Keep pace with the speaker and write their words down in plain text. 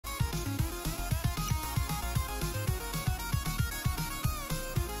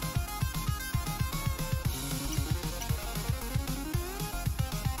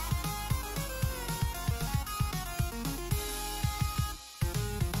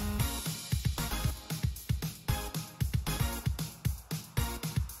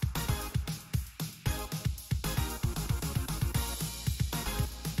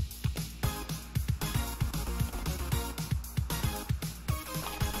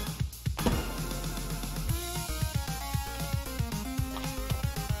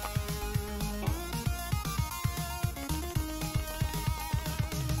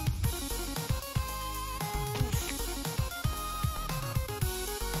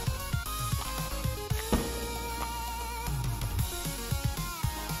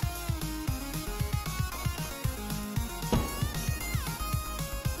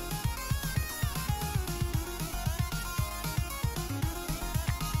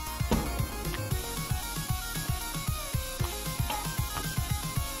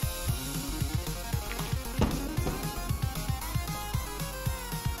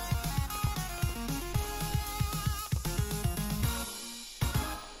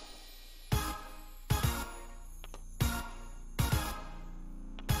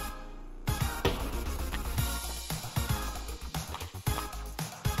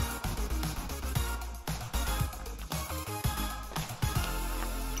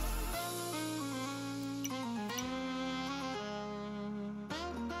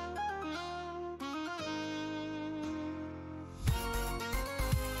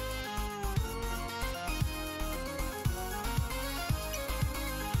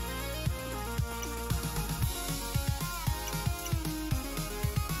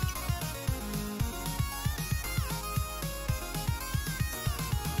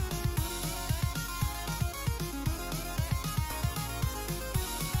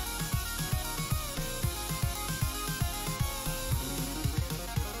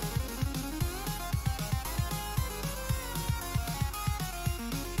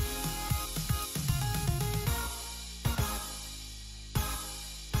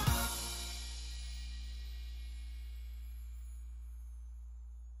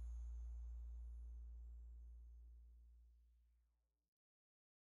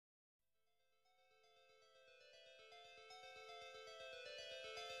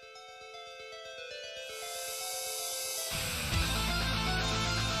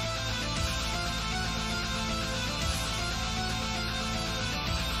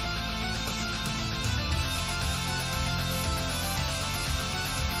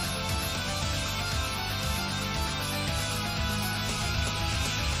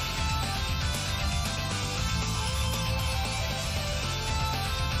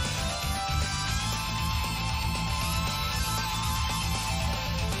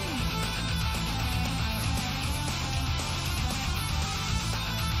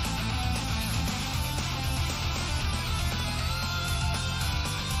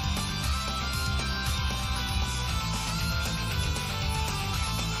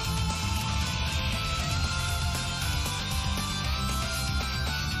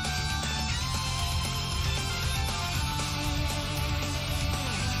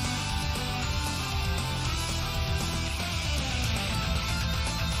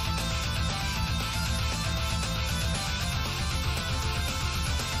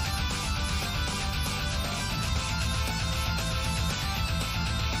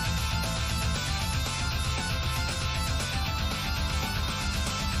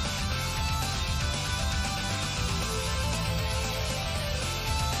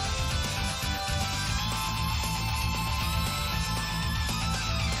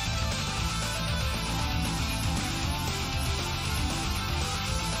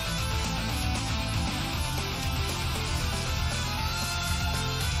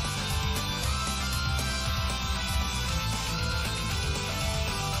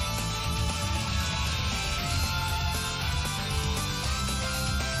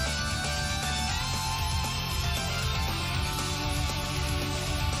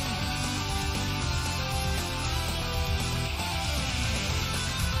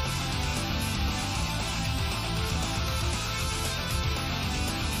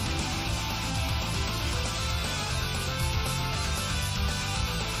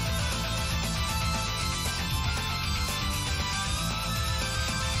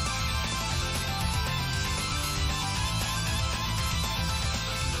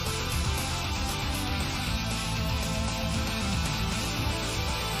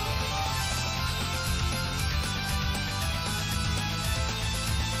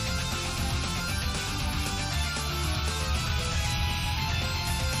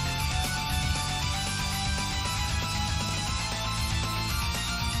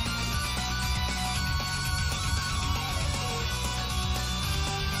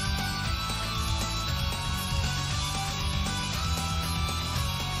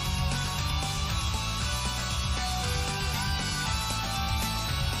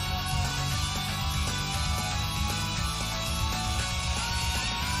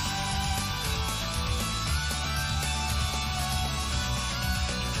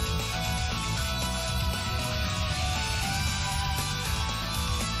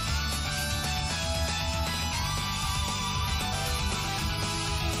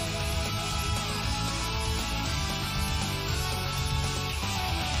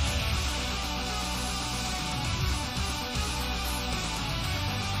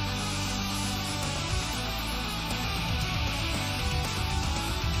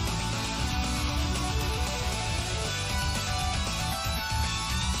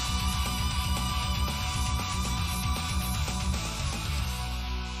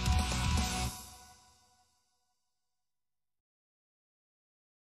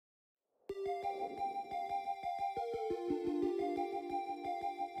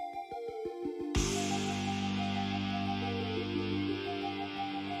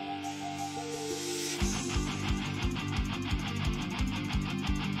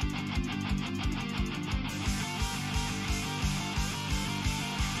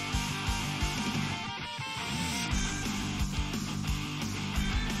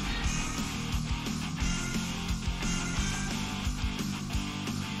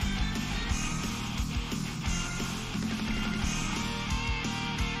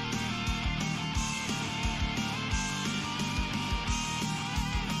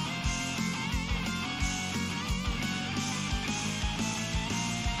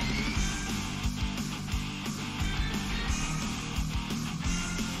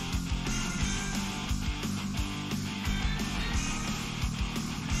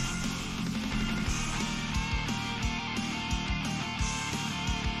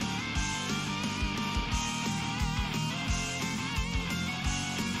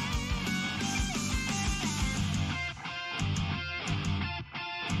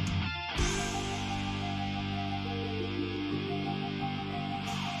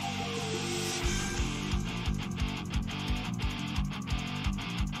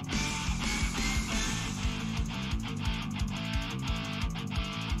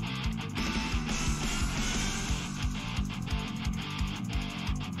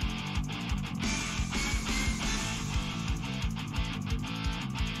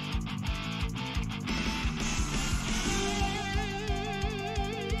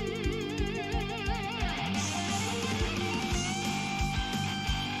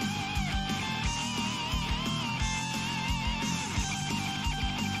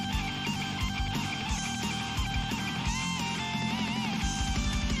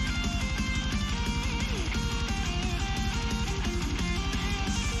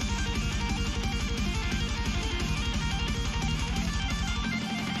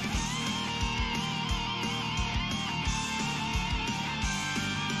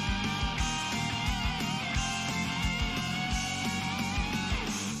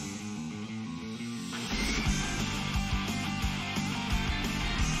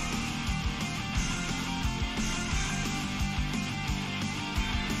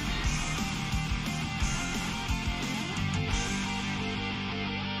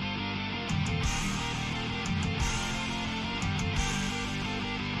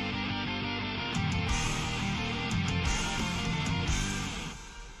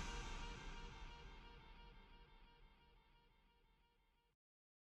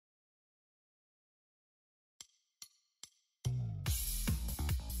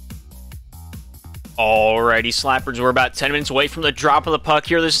Alrighty, Slappers, we're about 10 minutes away from the drop of the puck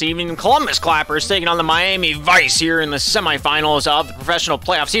here this evening. Columbus Clappers taking on the Miami Vice here in the semifinals of the professional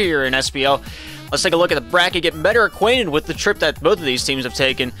playoffs here in SPL. Let's take a look at the bracket, get better acquainted with the trip that both of these teams have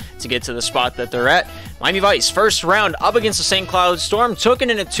taken to get to the spot that they're at. Miami Vice, first round up against the St. Cloud Storm, took it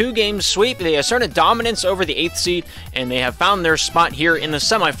in a 2-game sweep. They asserted dominance over the 8th seed, and they have found their spot here in the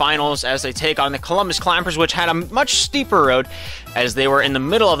semifinals as they take on the Columbus Clappers, which had a much steeper road as they were in the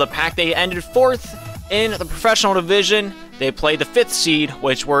middle of the pack. They ended 4th in the professional division. They played the 5th seed,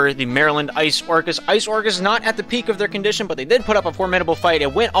 which were the Maryland Ice Orcas. Ice Orcas not at the peak of their condition, but they did put up a formidable fight.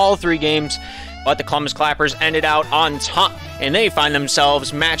 It went all 3 games, but the Columbus Clappers ended out on top, and they find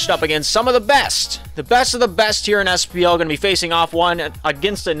themselves matched up against some of the best of the best here in SPL. Going to be facing off one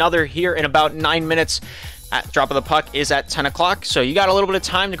against another here in about 9 minutes. Drop of the puck is at 10 o'clock, so you got a little bit of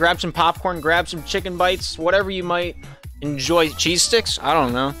time to grab some popcorn, grab some chicken bites, whatever you might enjoy. Cheese sticks? I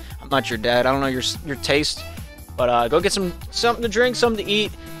don't know. I'm not your dad. I don't know your taste. But go get something to drink, something to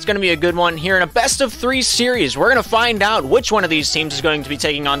eat. It's going to be a good one here in a best-of-3 series. We're going to find out which one of these teams is going to be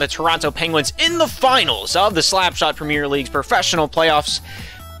taking on the Toronto Penguins in the finals of the Slapshot Premier League's professional playoffs.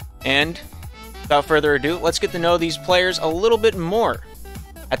 And without further ado, let's get to know these players a little bit more.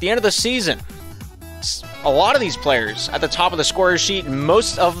 At the end of the season, a lot of these players at the top of the scorer sheet in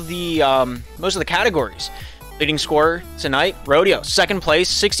most of the categories. Leading scorer tonight, Rodeo, 2nd place,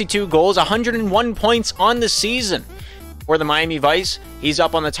 62 goals, 101 points on the season. For the Miami Vice, he's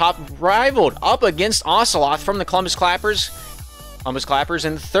up on the top, rivaled up against Oceloth from the Columbus Clappers. Columbus Clappers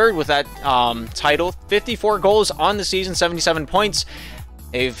in 3rd with that title, 54 goals on the season, 77 points.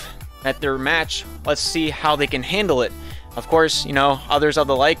 They've met their match. Let's see how they can handle it. Of course, you know, others of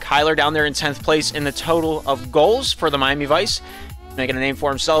the like. Kyler down there in 10th place in the total of goals for the Miami Vice, making a name for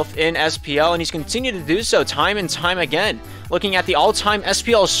himself in SPL, and he's continued to do so time and time again. Looking at the all-time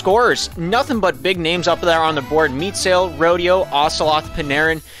SPL scorers, nothing but big names up there on the board. Meatsail, Rodeo, Oceloth,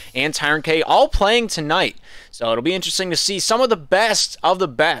 Panarin, and Tyrant K all playing tonight. So it'll be interesting to see some of the best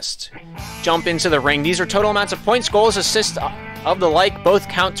jump into the ring. These are total amounts of points, goals, assists of the like. Both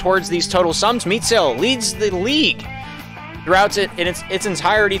count towards these total sums. Meatsail leads the league throughout it in its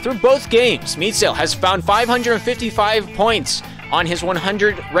entirety through both games. Meatsail has found 555 points on his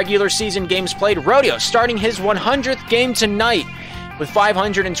 100 regular season games played. Rodeo starting his 100th game tonight with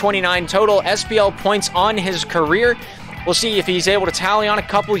 529 total SPL points on his career. We'll see if he's able to tally on a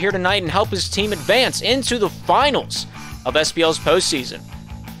couple here tonight and help his team advance into the finals of SPL's postseason.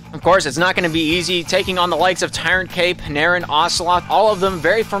 Of course, it's not going to be easy taking on the likes of Tyrant K, Panarin, Oceloth, all of them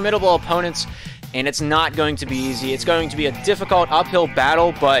very formidable opponents, and it's not going to be easy. It's going to be a difficult uphill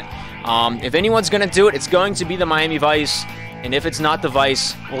battle, but if anyone's going to do it, it's going to be the Miami Vice. And if it's not the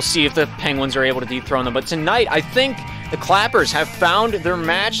Vice, we'll see if the Penguins are able to dethrone them. But tonight, I think the Clappers have found their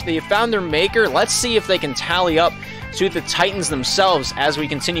match. They have found their maker. Let's see if they can tally up to the Titans themselves as we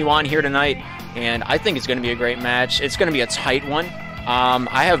continue on here tonight. And I think it's going to be a great match. It's going to be a tight one.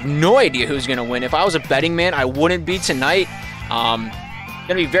 I have no idea who's going to win. If I was a betting man, I wouldn't be tonight. It's going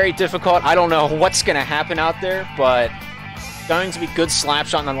to be very difficult. I don't know what's going to happen out there, but it's going to be good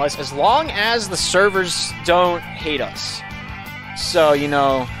slapshot nonetheless, as long as the servers don't hate us. So, you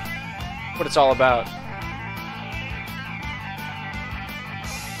know what it's all about.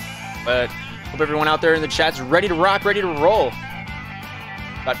 But hope everyone out there in the chat's ready to rock, ready to roll.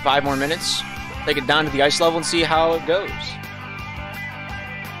 About 5 more minutes. Take it down to the ice level and see how it goes.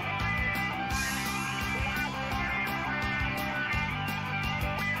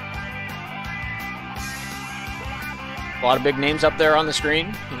 A lot of big names up there on the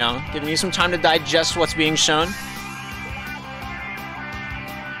screen, you know, giving you some time to digest what's being shown.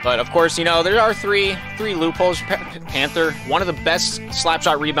 But, of course, you know, there are three loopholes. Panther, one of the best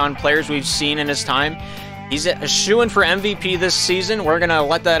slapshot rebound players we've seen in his time. He's a shoo-in for MVP this season. We're going to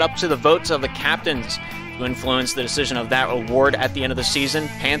let that up to the votes of the captains to influence the decision of that award at the end of the season.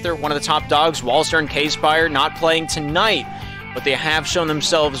 Panther, one of the top dogs. Walster and K-Spire not playing tonight, but they have shown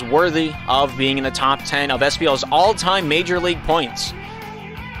themselves worthy of being in the top 10 of SPL's all-time Major League points.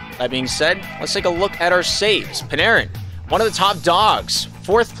 That being said, let's take a look at our saves. Panarin, one of the top dogs,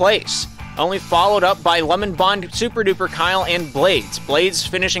 4th place, only followed up by Lemon Bond, Super Duper Kyle, and Blades. Blades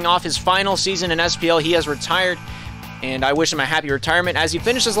finishing off his final season in SPL. He has retired, and I wish him a happy retirement as he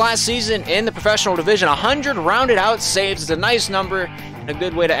finished his last season in the professional division. 100 rounded out saves. It's a nice number and a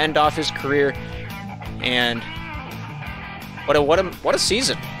good way to end off his career. And what a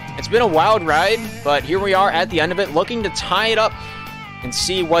season. It's been a wild ride, but here we are at the end of it, looking to tie it up and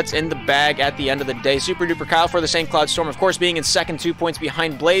see what's in the bag at the end of the day. Super Duper Kyle for the St. Cloud Storm, of course, being in 2nd, 2 points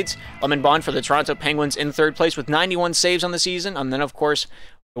behind Blades. Lemon Bond for the Toronto Penguins in 3rd place with 91 saves on the season. And then, of course,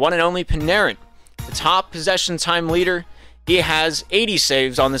 the one and only Panarin, the top possession time leader. He has 80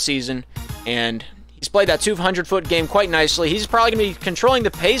 saves on the season, and he's played that 200-foot game quite nicely. He's probably going to be controlling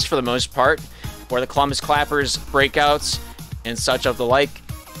the pace for the most part for the Columbus Clappers breakouts and such of the like.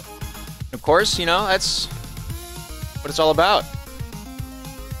 Of course, you know, that's what it's all about.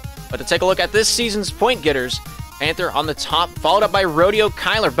 But to take a look at this season's point getters, Panther on the top, followed up by Rodeo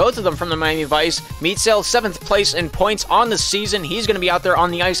Kyler, both of them from the Miami Vice. Meatsail, 7th place in points on the season. He's going to be out there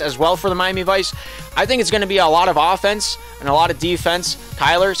on the ice as well for the Miami Vice. I think it's going to be a lot of offense and a lot of defense.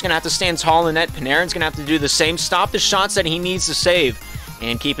 Kyler's going to have to stand tall in the net. Panarin's going to have to do the same, stop the shots that he needs to save,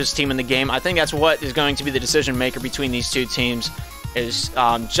 and keep his team in the game. I think that's what is going to be the decision maker between these two teams, is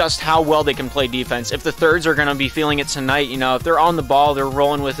just how well they can play defense. If the thirds are going to be feeling it tonight, you know, if they're on the ball, they're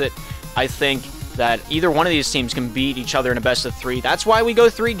rolling with it, I think that either one of these teams can beat each other in a best of 3. That's why we go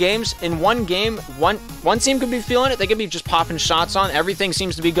 3 games. In one game, one team could be feeling it. They could be just popping shots on. Everything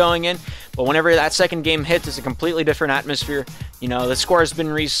seems to be going in. But whenever that second game hits, it's a completely different atmosphere. You know, the score has been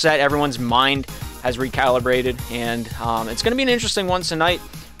reset. Everyone's mind has recalibrated. And it's going to be an interesting one tonight.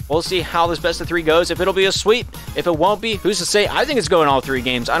 We'll see how this best of 3 goes. If it'll be a sweep, if it won't be, who's to say? I think it's going all 3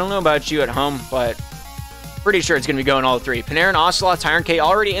 games. I don't know about you at home, but pretty sure it's going to be going all 3. Panarin, Ocelot, Tyrant K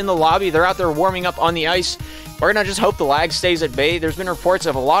already in the lobby. They're out there warming up on the ice. We're going to just hope the lag stays at bay. There's been reports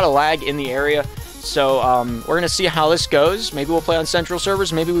of a lot of lag in the area. So we're going to see how this goes. Maybe we'll play on central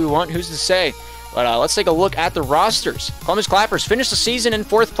servers. Maybe we won't. Who's to say? But let's take a look at the rosters. Columbus Clappers finished the season in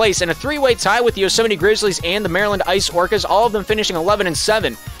 4th place in a 3-way tie with the Yosemite Grizzlies and the Maryland Ice Orcas, all of them finishing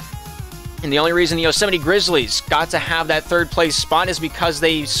 11-7. And the only reason the Yosemite Grizzlies got to have that 3rd place spot is because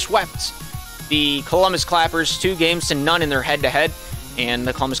they swept the Columbus Clappers 2-0 in their head-to-head, and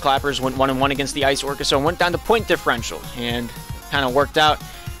the Columbus Clappers went 1-1 against the Ice Orcas, so it went down to point differential, and kind of worked out.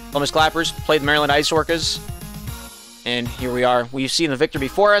 Columbus Clappers played the Maryland Ice Orcas, and here we are. We've seen the victor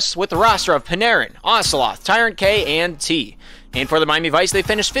before us with the roster of Panarin, Ocelot, Tyrant K, and T. And for the Miami Vice, they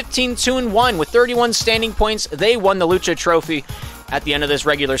finished 15-2-1 with 31 standing points. They won the Lucha Trophy at the end of this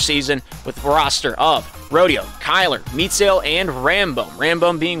regular season with a roster of Rodeo, Kyler, Meatsail, and Rambo.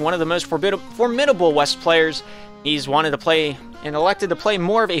 Rambo being one of the most formidable West players. He's wanted to play and elected to play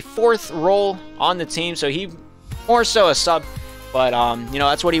more of a 4th role on the team, so he more so a sub. But, you know,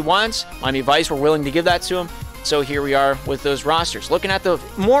 that's what he wants. Miami Vice were willing to give that to him. So here we are with those rosters. Looking at the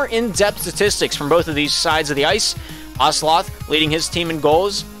more in-depth statistics from both of these sides of the ice. Ocelot leading his team in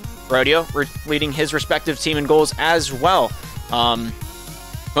goals. Rodeo leading his respective team in goals as well.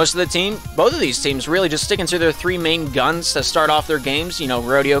 Most of the team, both of these teams really just sticking to their 3 main guns to start off their games. You know,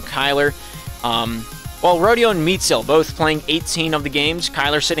 Rodeo, Kyler, Rodeo and Meatsail both playing 18 of the games.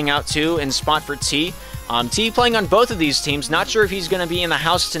 Kyler sitting out 2 in spot for T. T playing on both of these teams. Not sure if he's going to be in the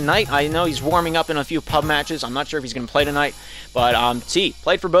house tonight. I know he's warming up in a few pub matches. I'm not sure if he's going to play tonight. But T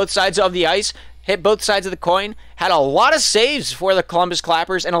played for both sides of the ice. Hit both sides of the coin, had a lot of saves for the Columbus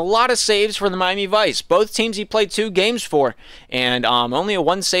Clappers and a lot of saves for the Miami Vice. Both teams he played 2 games for, and only a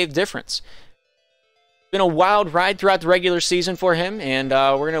 1 save difference. Been a wild ride throughout the regular season for him, and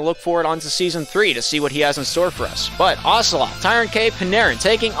we're going to look forward on to Season 3 to see what he has in store for us. But Ocelot, Tyrant K, Panarin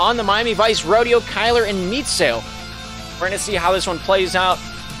taking on the Miami Vice, Rodeo, Kyler, and Meatsail. We're going to see how this one plays out.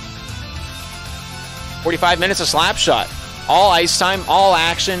 45 minutes of slap shot. All ice time, all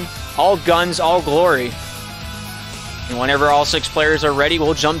action. All guns, all glory. And whenever all 6 players are ready,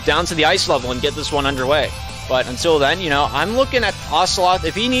 we'll jump down to the ice level and get this one underway. But until then, you know, I'm looking at Ocelot.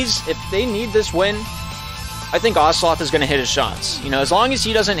 If they need this win, I think Ocelot is going to hit his shots. You know, as long as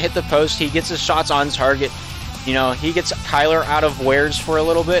he doesn't hit the post, he gets his shots on target. You know, he gets Kyler out of wares for a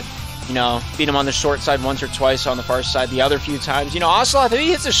little bit. You know, beat him on the short side once or twice, on the far side the other few times. You know, Ocelot, if he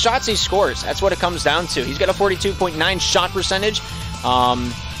hits his shots, he scores. That's what it comes down to. He's got a 42.9 shot percentage.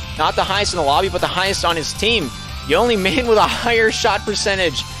 Not the highest in the lobby, but the highest on his team. The only man with a higher shot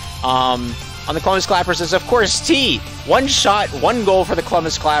percentage on the Columbus Clappers is, of course, T. 1 shot, 1 goal for the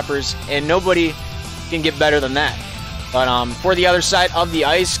Columbus Clappers, and nobody can get better than that. But for the other side of the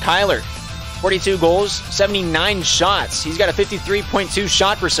ice, Kyler, 42 goals, 79 shots. He's got a 53.2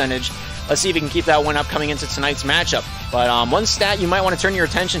 shot percentage. Let's see if he can keep that one up coming into tonight's matchup. But one stat you might want to turn your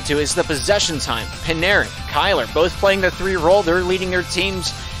attention to is the possession time. Panarin, Kyler, both playing their 3 role. They're leading their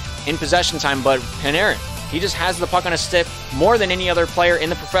teams in possession time, but Panarin, he just has the puck on his stick more than any other player in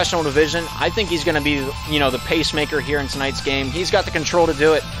the professional division. I think he's going to be, you know, the pacemaker here in tonight's game. He's got the control to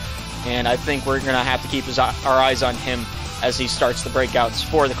do it, and I think we're going to have to keep our eyes on him as he starts the breakouts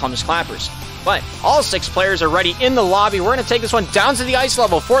for the Columbus Clappers. But all 6 players are ready in the lobby. We're going to take this one down to the ice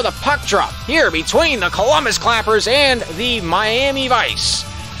level for the puck drop here between the Columbus Clappers and the Miami Vice.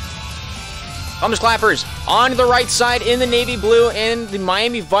 Columbus Clappers on the right side in the navy blue and the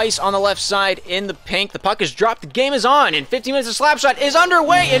Miami Vice on the left side in the pink. The puck is dropped. The game is on, and 15 minutes of slap shot is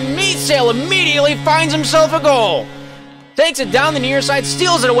underway, and Meatsail immediately finds himself a goal. Takes it down the near side,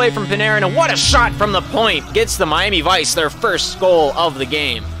 steals it away from Panarin, and what a shot from the point. Gets the Miami Vice their first goal of the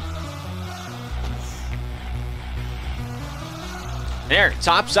game. There,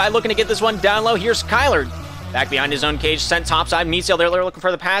 top side looking to get this one down low. Here's Kyler. Back behind his own cage, sent topside. Meatsail there looking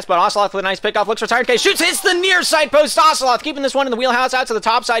for the pass, but Oceloth with a nice pickoff. Looks for Tyrant K. Shoots, hits the near side post. Oceloth keeping this one in the wheelhouse out to the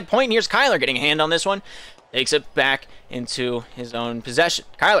top side point. And here's Kyler getting a hand on this one. Takes it back into his own possession.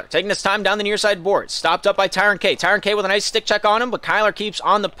 Kyler taking his time down the near side board. Stopped up by Tyrant K. Tyrant K with a nice stick check on him, but Kyler keeps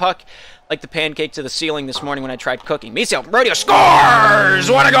on the puck like the pancake to the ceiling this morning when I tried cooking. Meatsail, Rodeo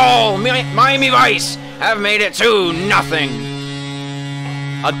scores! What a goal! Miami Vice have made it 2-0.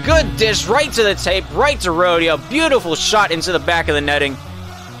 A good dish right to the tape, right to Rodeo. Beautiful shot into the back of the netting.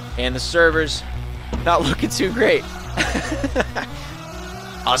 And the servers not looking too great.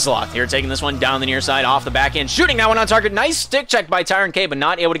 Oceloth here taking this one down the near side, off the backhand, shooting that one on target. Nice stick check by Tyrant K, but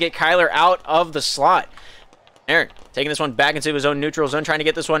not able to get Kyler out of the slot. Aaron taking this one back into his own neutral zone, trying to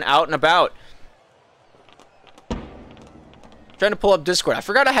get this one out and about. Trying to pull up Discord. I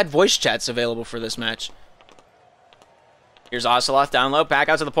forgot I had voice chats available for this match. Here's Oceloth down low, back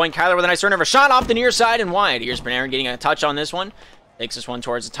out to the point. Kyler with a nice turnover shot off the near side and wide. Here's Panarin getting a touch on this one. Takes this one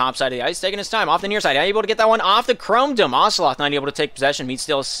towards the top side of the ice, taking his time off the near side. Able to get that one off the chrome dome. Oceloth not able to take possession.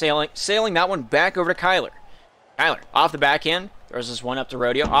 Meatsail sailing that one back over to Kyler. Kyler off the backhand, throws this one up to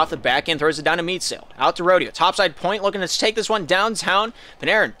Rodeo. Off the backhand, throws it down to Meatsail. Out to Rodeo. Topside point, looking to take this one downtown.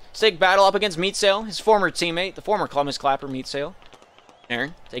 Panarin, stick battle up against Meatsail, his former teammate, the former Columbus Clapper, Meatsail.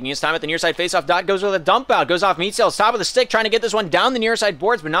 Aaron taking his time at the near side faceoff dot, goes with a dump out, goes off Meatsail's top of the stick, trying to get this one down the near side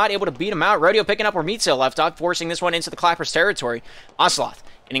boards, but not able to beat him out. Rodeo picking up where Meatsail left off, forcing this one into the Clappers' territory. Oceloth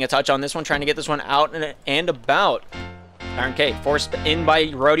getting a touch on this one, trying to get this one out and about. Tyrant K forced in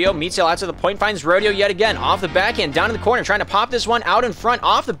by Rodeo. Meatsail out to the point, finds Rodeo yet again. Off the backhand, down in the corner, trying to pop this one out in front.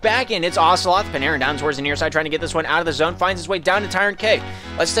 Off the backhand, it's Oceloth. Panarin down towards the near side, trying to get this one out of the zone, finds his way down to Tyrant K.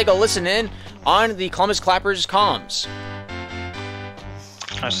 Let's take a listen in on the Columbus Clappers comms.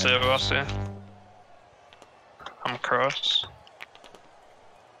 I see. I'm cross.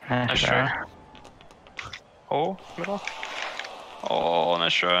 Nice try. Oh, middle. Oh,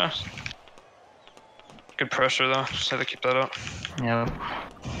 nice try. Good pressure though. Just had to keep that up. Yep.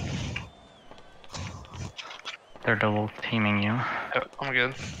 They're double teaming you. Yep, I'm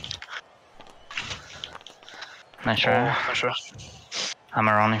good. Nice try. Oh, nice try. I'm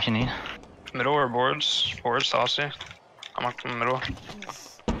around if you need. Middle or boards? Boards, Saucy. I'm up in the middle.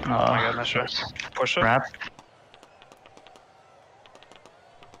 Oh my god, nice try. Push it. Wrap.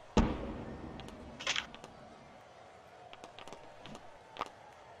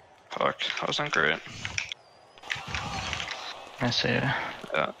 Fuck, that wasn't great. I see it.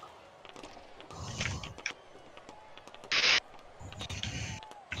 Yeah.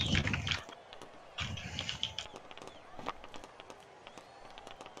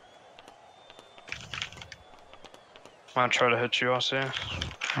 I'm gonna try to hit you, I'll see.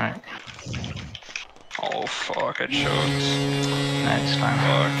 Alright. Oh fuck, I choked. Nice, fine.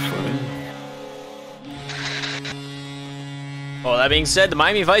 Well, that being said, the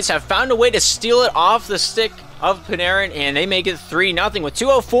Miami Vice have found a way to steal it off the stick of Panarin, and they make it 3-0 with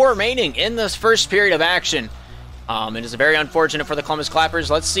 2:04 remaining in this first period of action. It is very unfortunate for the Columbus Clappers.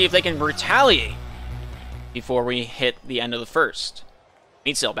 Let's see if they can retaliate before we hit the end of the first.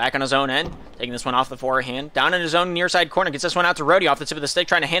 Meatsail back on his own end, taking this one off the forehand. Down in his own near side corner, gets this one out to Rodeo off the tip of the stick,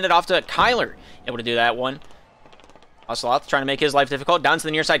 trying to hand it off to Kyler. Able to do that one. Oceloth trying to make his life difficult. Down to the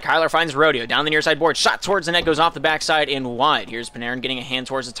near side, Kyler finds Rodeo. Down the near side board, shot towards the net, goes off the backside and wide. Here's Panarin getting a hand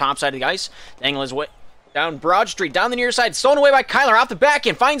towards the top side of the ice. Dangle his way down Broad Street, down the near side, stolen away by Kyler, off the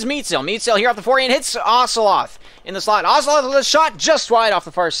backhand, finds Meatsail. Meatsail here off the forehand, hits Oceloth in the slot. Oceloth with a shot just wide off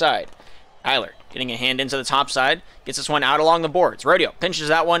the far side. Kyler getting a hand into the top side, gets this one out along the boards. Rodeo pinches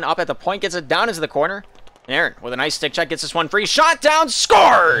that one up at the point, gets it down into the corner. Aaron with a nice stick check, gets this one free, shot down,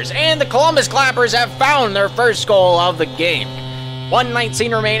 scores! And the Columbus Clappers have found their first goal of the game.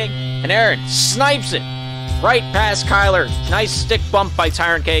 1:19 remaining, and Aaron snipes it right past Kyler. Nice stick bump by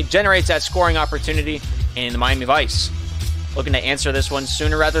Tyrant K, generates that scoring opportunity, and the Miami Vice looking to answer this one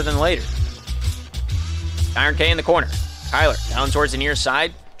sooner rather than later. Tyrant K in the corner. Kyler down towards the near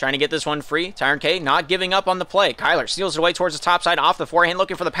side, trying to get this one free. Tyrant K not giving up on the play. Kyler steals it away towards the top side, off the forehand,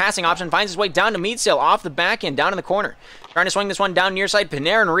 looking for the passing option, finds his way down to Meatsail, off the backhand, down in the corner. Trying to swing this one down near side.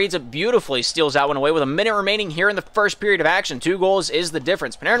 Panarin reads it beautifully, steals that one away with a minute remaining here in the first period of action. 2 goals is the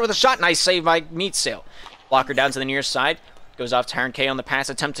difference. Panarin with a shot, nice save by Meatsail. Blocker down to the near side, goes off Tyrant K on the pass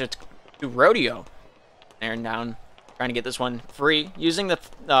attempt to to Rodeo. Panarin down, trying to get this one free, using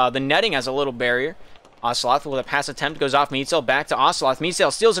the netting as a little barrier. Oceloth with a pass attempt goes off Meatsail, back to Oceloth.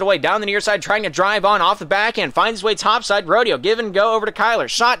 Meatsail steals it away down the near side, trying to drive on off the backhand, finds his way topside. Rodeo give and go over to Kyler.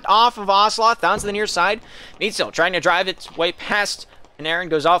 Shot off of Oceloth down to the near side. Meatsail trying to drive its way past Panarin,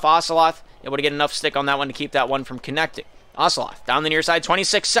 goes off Oceloth, able to get enough stick on that one to keep that one from connecting. Oceloth down the near side,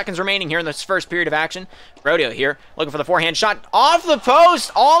 26 seconds remaining here in this first period of action. Rodeo here, looking for the forehand shot off the post,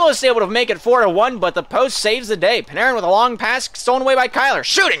 almost able to make it 4-1, but the post saves the day. Panarin with a long pass, stolen away by Kyler,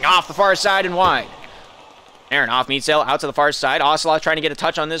 shooting off the far side and wide. Panarin off Meatsail, out to the far side. Oceloth trying to get a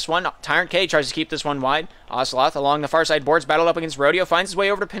touch on this one. Tyrant K tries to keep this one wide. Oceloth along the far side boards, battled up against Rodeo, finds his way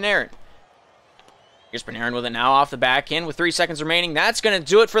over to Panarin. Here's Panarin with it now off the back end with 3 seconds remaining. That's going to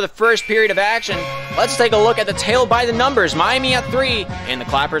do it for the first period of action. Let's take a look at the tail by the numbers. Miami at 3 and the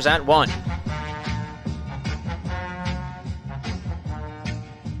Clappers at 1.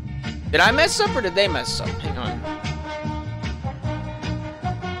 Did I mess up or did they mess up? Hang on.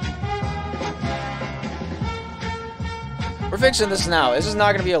 We're fixing this now. This is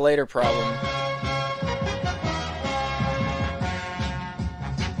not going to be a later problem.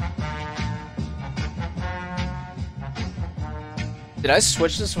 Did I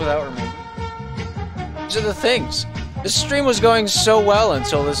switch this without remembering? These are the things. This stream was going so well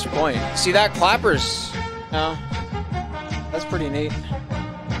until this point. See that Clappers? No. That's pretty neat.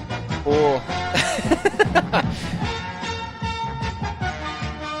 Cool.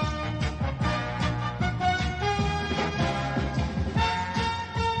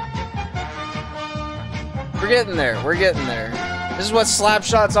 We're getting there. We're getting there. This is what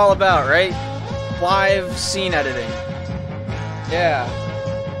Slapshot's all about, right? Live scene editing. Yeah.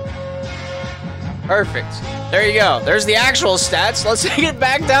 Perfect. There you go. There's the actual stats. Let's take it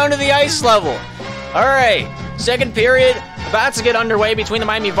back down to the ice level. All right. Second period about to get underway between the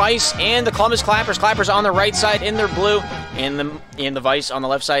Miami Vice and the Columbus Clappers. Clappers on the right side in their blue, and the Vice on the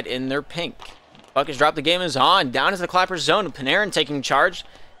left side in their pink. Puck is dropped. The game is on. Down into the Clappers zone. Panarin taking charge.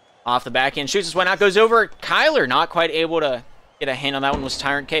 Off the back end, shoots this one out, goes over. Kyler not quite able to get a hand on that one, was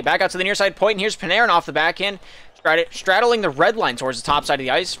Tyrant K. Back out to the near side point, and here's Panarin off the back end, straddling the red line towards the top side of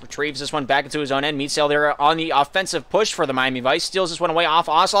the ice. Retrieves this one back into his own end. Meatsail there on the offensive push for the Miami Vice. Steals this one away off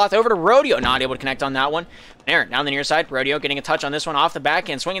Oceloth, over to Rodeo. Not able to connect on that one. Panarin down the near side. Rodeo getting a touch on this one off the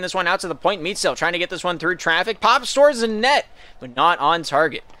back end, swinging this one out to the point. Meatsail trying to get this one through traffic. Pops towards the net, but not on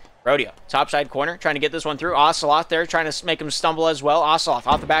target. Rodeo, top side corner, trying to get this one through. Oceloth there, trying to make him stumble as well. Oceloth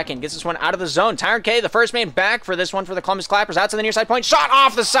off the back end, gets this one out of the zone. Tyrant K, the first man back for this one for the Columbus Clappers. Out to the near side point, shot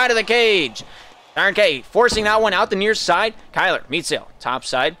off the side of the cage. Tyrant K forcing that one out the near side. Kyler, Meatsail, top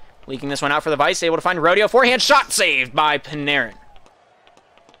side, leaking this one out for the Vice, able to find Rodeo. Forehand shot saved by Panarin.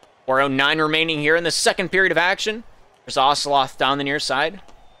 4:09 remaining here in the second period of action. There's Oceloth down the near side.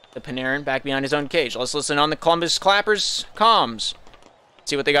 The Panarin back behind his own cage. Let's listen on the Columbus Clappers comms.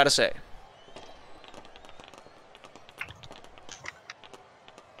 See what they got to say.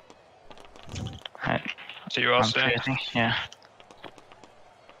 Alright. See you all soon. Yeah.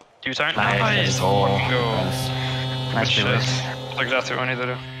 Do turn. Nice. Go. Nice Good release. shit. That's exactly what I need to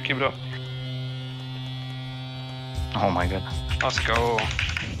do. Keep it up. Oh my god. Let's go.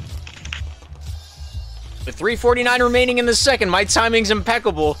 With 3:49 remaining in the second, my timing's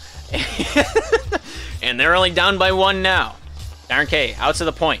impeccable. And they're only down by 1 now. Darren K out to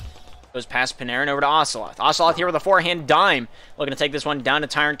the point. Goes past Panarin over to Oceloth. Oceloth here with a forehand dime. Looking to take this one down to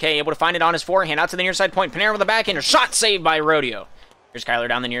Tyrant K. Able to find it on his forehand. Out to the near side point. Panarin with a backhander. Shot saved by Rodeo. Here's Kyler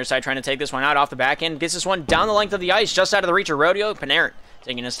down the near side trying to take this one out off the back end. Gets this one down the length of the ice. Just out of the reach of Rodeo. Panarin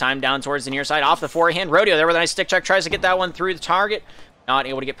taking his time down towards the near side. Off the forehand. Rodeo there with a nice stick check. Tries to get that one through the target. Not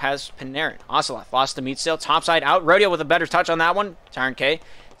able to get past Panarin. Oceloth lost the Meatsail. Top side out. Rodeo with a better touch on that one. Tyrant K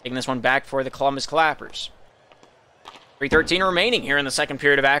taking this one back for the Columbus Clappers. 3:13 remaining here in the second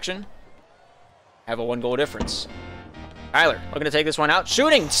period of action. Have a 1-goal difference. Kyler looking to take this one out.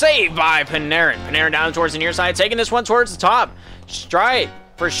 Shooting. Saved by Panarin. Panarin down towards the near side. Taking this one towards the top. Stride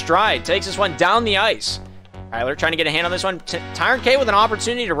for stride. Takes this one down the ice. Kyler trying to get a hand on this one. Tyrant K with an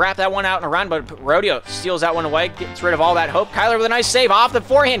opportunity to wrap that one out and around, but Rodeo steals that one away. Gets rid of all that hope. Kyler with a nice save off the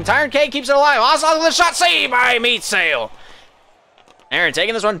forehand. Tyrant K keeps it alive. Oceloth with a shot. Saved by Meatsail. Aaron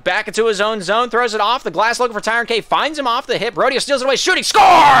taking this one back into his own zone, throws it off the glass, looking for Tyrant K, finds him off the hip. Rodeo steals it away, shooting,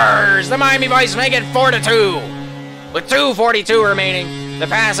 scores! The Miami Vice make it 4-2. With 2:42 remaining, the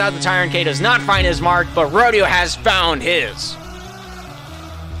pass out to Tyrant K does not find his mark, but Rodeo has found his.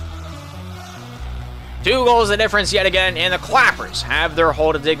 2 goals the difference yet again, and the Clappers have their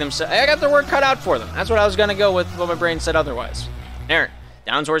hole to dig themselves. I got their work cut out for them. That's what I was going to go with, but my brain said otherwise. Aaron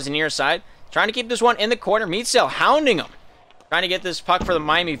down towards the near side, trying to keep this one in the corner. Meatsail hounding him. trying to get this puck for the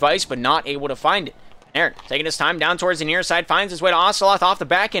Miami Vice, but not able to find it. Panarin taking his time down towards the near side, finds his way to Oceloth off the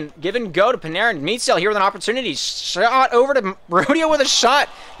back and give and go to Panarin. Meatsail here with an opportunity. Shot over to Rodeo with a shot.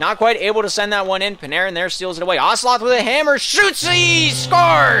 Not quite able to send that one in. Panarin there steals it away. Oceloth with a hammer. Shoots. He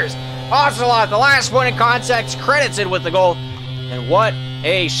scores! Oceloth, the last point of contact, credited with the goal. And what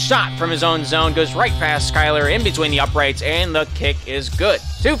a shot from his own zone. Goes right past Skyler in between the uprights, and the kick is good.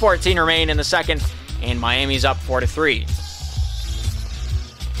 2:14 remain in the second, and Miami's up 4-3.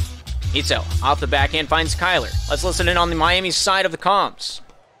 Ito off the backhand finds Kyler. Let's listen in on the Miami side of the comms.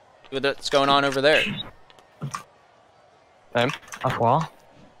 See what's going on over there. Off wall.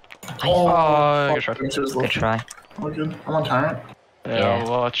 Oh, good try. Good try. We're good. I'm on Tyrant. Yeah,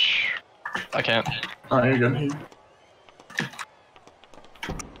 watch. I can't. Oh, you're good.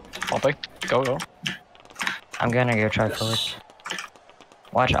 Bumping. Go. I'm gonna go try forward.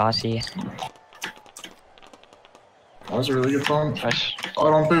 Watch Aussie. That was a really good phone. Nice.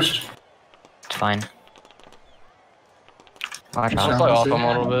 Oh, don't boost. It's fine. Watch I'll Aussie. play off him a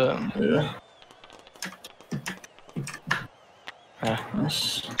little bit. Yeah.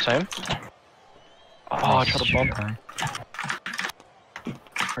 Nice. Same. Oh, I tried to bump. Try.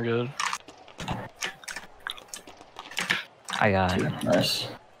 We're good. I got it. Yeah, nice.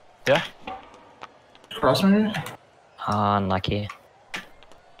 Yeah. Cross maybe? Unlucky.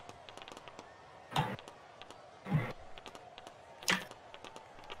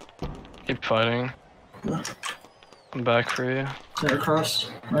 Keep fighting. Yeah. I'm back for you. Yeah, cross.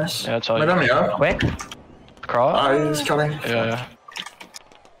 Nice. Yeah, that's all Wait you. on me up. Quick. Cross? He's cutting. Yeah.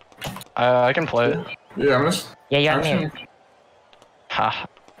 I can play it. Yeah, I'm just. Yeah, you got Action. me. Ha.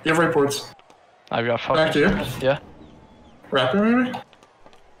 You have reports. I've got fucking. Back to you. Yeah. Rapid maybe?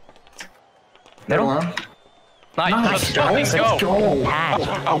 Middle. Line. Nice. Let's Let's go. go. Pass.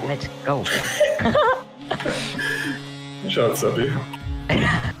 Let's go. Shut up, Suppy.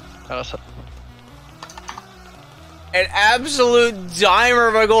 An absolute dimer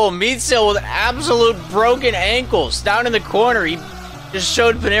of a goal. Meatsail with absolute broken ankles. Down in the corner, he just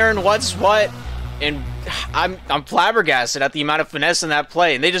showed Panarin what's what. And I'm flabbergasted at the amount of finesse in that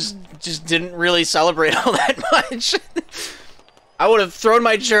play. And they just didn't really celebrate all that much. I would have thrown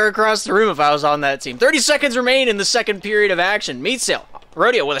my chair across the room if I was on that team. 30 seconds remain in the second period of action. Meatsail.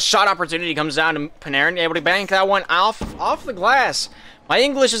 Rodeo with a shot opportunity comes down to Panarin, able to bank that one off the glass. My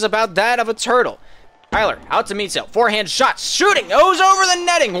English is about that of a turtle. Tyler, out to Meatsail. Forehand shot. Shooting. Goes over the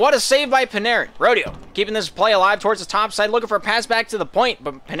netting. What a save by Panarin. Rodeo keeping this play alive towards the top side, looking for a pass back to the point.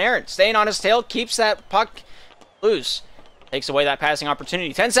 But Panarin, staying on his tail, keeps that puck loose. Takes away that passing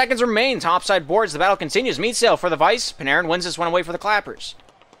opportunity. 10 seconds remain. Topside boards. The battle continues. Meatsail for the Vice. Panarin wins this one away for the Clappers.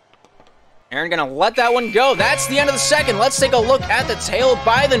 Panarin going to let that one go. That's the end of the second. Let's take a look at the tail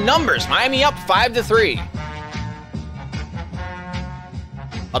by the numbers. Miami up 5-3.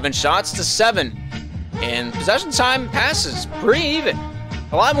 11 shots to 7. And possession time passes pretty even.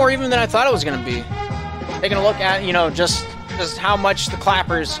 A lot more even than I thought it was going to be. Taking a look at, just how much the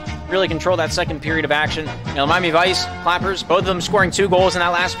Clappers really control that second period of action. Miami Vice, Clappers, both of them scoring 2 goals in that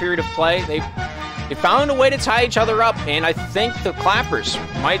last period of play. They found a way to tie each other up, and I think the Clappers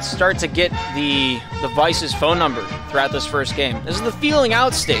might start to get the Vice's phone number throughout this first game. This is the feeling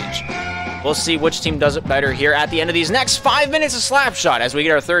out stage. We'll see which team does it better here at the end of these next 5 minutes of Slapshot as we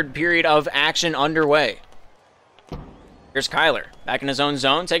get our third period of action underway. Here's Kyler, back in his own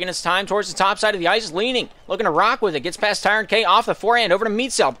zone, taking his time towards the top side of the ice, leaning, looking to rock with it, gets past Tyrant K off the forehand, over to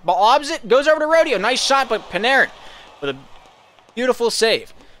Meatsail, lobs it, goes over to Rodeo, nice shot, but Panarin with a beautiful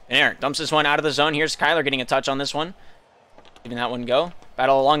save. Panarin dumps this one out of the zone. Here's Kyler getting a touch on this one, leaving that one go.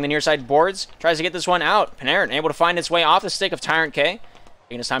 Battle along the near side boards, tries to get this one out. Panarin able to find its way off the stick of Tyrant K.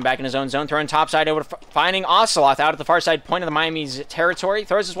 Taking his time back in his own zone, throwing topside over to finding Oceloth out at the far side point of the Miami's territory.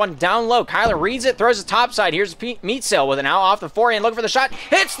 Throws this one down low. Kyler reads it, throws it topside. Here's Meatsail with an out off the forehand, looking for the shot.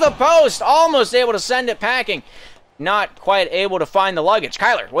 Hits the post, almost able to send it packing. Not quite able to find the luggage.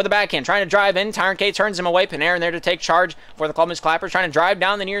 Kyler with the backhand, trying to drive in. Tyrant K turns him away. Panarin there to take charge for the Columbus Clappers, trying to drive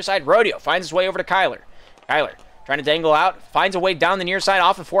down the near side. Rodeo finds his way over to Kyler. Kyler trying to dangle out, finds a way down the near side,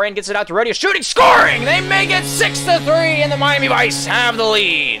 off the forehand, gets it out to Rodeo, shooting, scoring! They make it 6-3, and the Miami Vice have the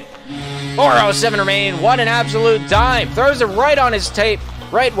lead. 4:07 remain, what an absolute dime. Throws it right on his tape,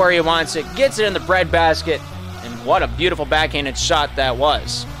 right where he wants it, gets it in the breadbasket, and what a beautiful backhanded shot that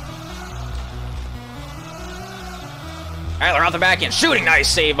was. Kyler off the backhand, shooting, nice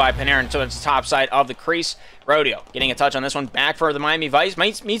save by Panarin to the top side of the crease. Rodeo getting a touch on this one, back for the Miami Vice.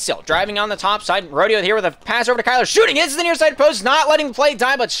 Meatsail driving on the top side. Rodeo here with a pass over to Kyler, shooting, hits the near side post, not letting the play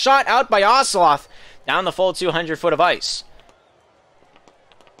die, but shot out by Oceloth down the full 200 foot of ice.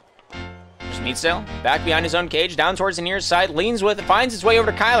 There's Meatsail back behind his own cage, down towards the near side, leans with it, finds his way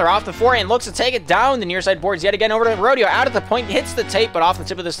over to Kyler, off the forehand, looks to take it down the near side boards yet again over to Rodeo, out at the point, hits the tape, but off the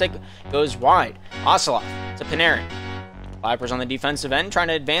tip of the stick, goes wide. Ocelot to Panarin. Clappers on the defensive end, trying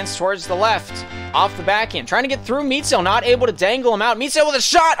to advance towards the left, off the backhand, trying to get through Meatsail, not able to dangle him out. Meatsail with a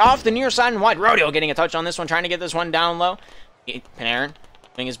shot off the near side and wide. Rodeo getting a touch on this one, trying to get this one down low. Panarin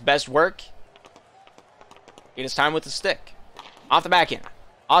doing his best work. Get his time with the stick. Off the backhand.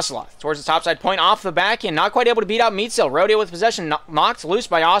 Ocelot towards the topside point, off the backhand, not quite able to beat out Meatsail. Rodeo with possession, knocked loose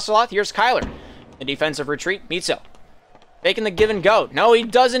by Ocelot. Here's Kyler. The defensive retreat, Meatsail making the give and go. No, he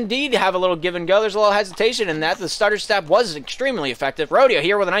does indeed have a little give and go. There's a little hesitation in that. The stutter step was extremely effective. Rodeo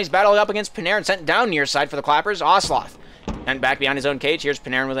here with a nice battle up against Panarin, sent down near side for the Clappers. Ocelot and back behind his own cage. Here's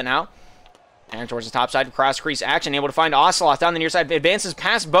Panarin with it now. And towards the top side, cross crease action, able to find Ocelot down the near side. Advances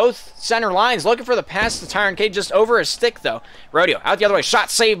past both center lines, looking for the pass to Tyrant Cage, just over his stick though. Rodeo out the other way, shot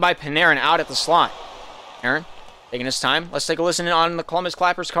saved by Panarin out at the slot. Panarin taking his time. Let's take a listen on the Columbus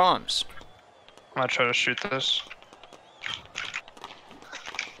Clappers comms. I'm gonna try to shoot this.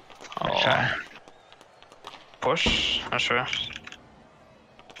 Okay. Push? Not sure. I'm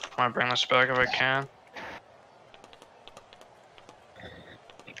gonna bring this back if I can.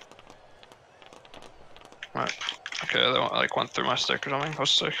 Right. Okay, that like went through my stick or something.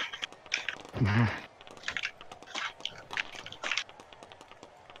 What's stick?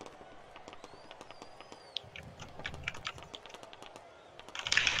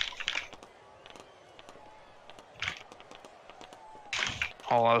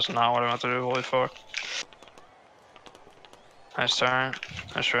 Oh, that was not what I meant to do. Holy fuck. Nice turn.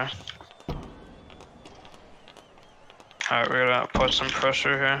 Nice try. Alright, we're gonna put some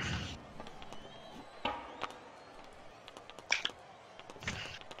pressure here.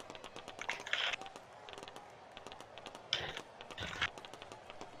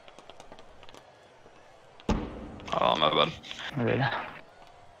 Oh, my bad. Good.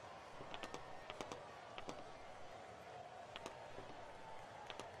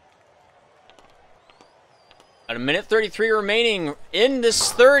 About a minute 33 remaining in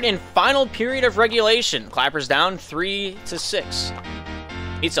this third and final period of regulation. Clappers down 3-6.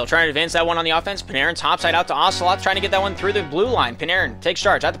 Meatsail trying to advance that one on the offense. Panarin topside out to Ocelot, trying to get that one through the blue line. Panarin takes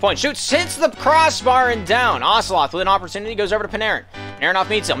charge at the point, shoots, hits the crossbar and down. Ocelot with an opportunity, goes over to Panarin. Panarin off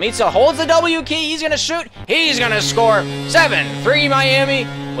Meatsail. Meatsail holds the W key. He's going to shoot. He's going to score. 7-3 Miami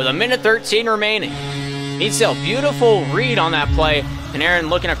with a minute 13 remaining. Meatsail, beautiful read on that play. Panarin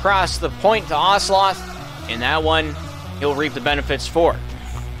looking across the point to Ocelot. And that one, he'll reap the benefits for.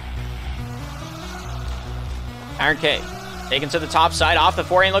 Iron K taken to the top side, off the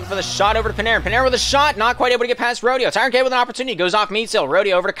forehand, looking for the shot over to Panarin. Panarin with a shot, not quite able to get past Rodeo. Tyron K with an opportunity, goes off Meatsail.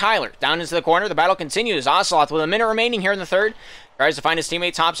 Rodeo over to Kyler. Down into the corner, the battle continues. Ocelot with a minute remaining here in the third. Tries to find his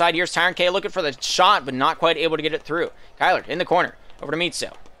teammate top side. Here's Tyron K looking for the shot, but not quite able to get it through. Kyler in the corner, over to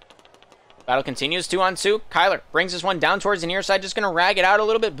Meatsail. Battle continues, 2-on-2. Kyler brings this one down towards the near side, just going to rag it out a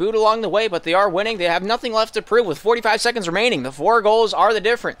little bit, boot along the way, but they are winning. They have nothing left to prove with 45 seconds remaining. The 4 goals are the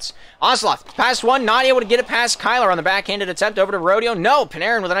difference. Ocelot, past one, not able to get it past Kyler on the backhanded attempt over to Rodeo. No,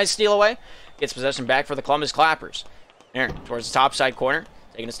 Panarin with a nice steal away. Gets possession back for the Columbus Clappers. Panarin towards the top side corner,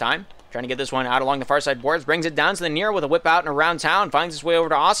 taking his time, trying to get this one out along the far side boards, brings it down to the near with a whip out and around town, finds his way over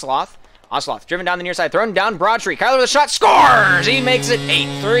to Ocelot. Ocelot driven down the near side, thrown down Broad Street. Kyler with a shot, scores! He makes it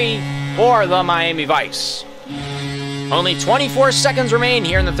 8-3 for the Miami Vice. Only 24 seconds remain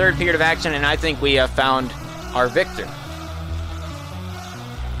here in the third period of action, and I think we have found our victor.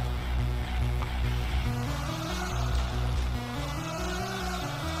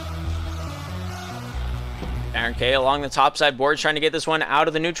 Aaron K along the top side board, trying to get this one out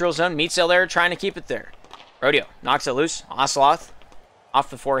of the neutral zone. Meatsail there, trying to keep it there. Rodeo knocks it loose. Ocelot off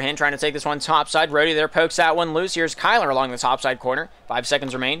the forehand, trying to take this one topside. Rodeo there pokes that one loose. Here's Kyler along the topside corner. 5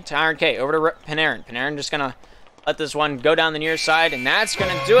 seconds remain. Tyron K over to Panarin. Panarin just going to let this one go down the near side, and that's going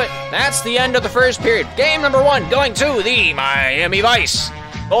to do it. That's the end of the first period. Game number 1 going to the Miami Vice.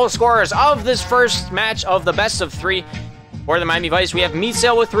 Goal scorers of this first match of the best of 3. For the Miami Vice, we have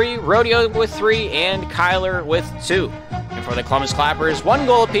Meatsail with 3, Rodeo with 3, and Kyler with 2. And for the Columbus Clappers, 1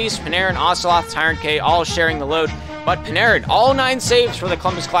 goal apiece. Panarin, Ocelot, Tyron K all sharing the load. But Panarin, all 9 saves for the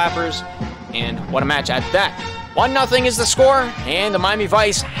Columbus Clappers, and what a match at that. 1-0 is the score, and the Miami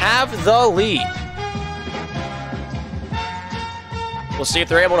Vice have the lead. We'll see if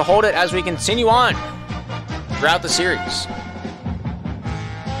they're able to hold it as we continue on throughout the series.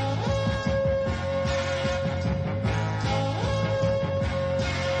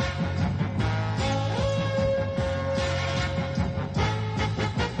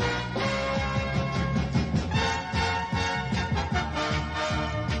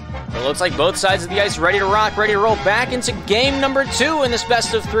 it looks like both sides of the ice ready to rock, ready to roll back into game number 2 in this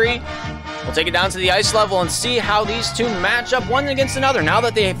best of 3. We'll take it down to the ice level and see how these two match up one against another now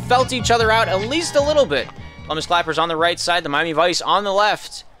that they have felt each other out at least a little bit. Columbus Clappers on the right side, the Miami Vice on the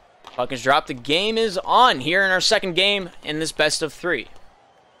left. Puck is dropped. The game is on here in our second game in this best of 3.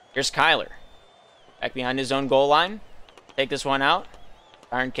 Here's Kyler. Back behind his own goal line. Take this one out.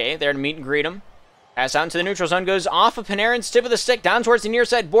 Iron K there to meet and greet him. Pass out into the neutral zone, goes off of Panarin's tip of the stick down towards the near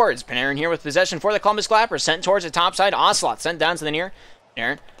side boards. Panarin here with possession for the Columbus Clappers. Sent towards the top side. Ocelot sent down to the near.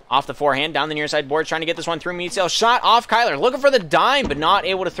 Panarin off the forehand, down the near side boards, trying to get this one through Meatsale. Shot off Kyler, looking for the dime, but not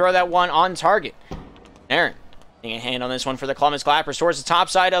able to throw that one on target. Panarin getting a hand on this one for the Columbus Clappers towards the top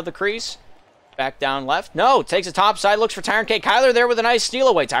side of the crease. Back down left. No, takes the top side, looks for Tyron K. Kyler there with a nice steal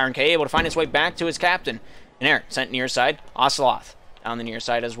away. Tyron K able to find his way back to his captain. Panarin sent near side. Oceloth down the near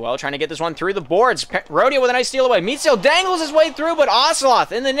side as well, trying to get this one through the boards. Rodeo with a nice steal away. Meatsale dangles his way through, but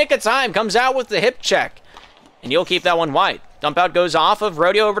Oceloth in the nick of time comes out with the hip check. And he'll keep that one wide. Dump out goes off of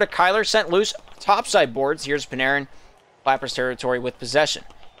Rodeo over to Kyler, sent loose topside boards. Here's Panarin, Clappers territory with possession.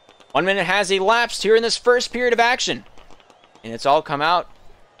 1 minute has elapsed here in this first period of action. And it's all come out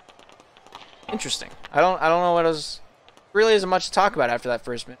interesting. I don't know what else really isn't much to talk about after that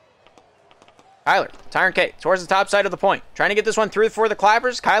first minute. Kyler, Tyron K, towards the top side of the point. Trying to get this one through for the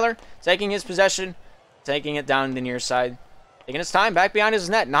Clappers. Kyler taking his possession, taking it down the near side. Taking his time back behind his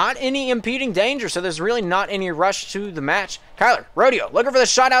net. Not any impeding danger, so there's really not any rush to the match. Kyler, Rodeo, looking for the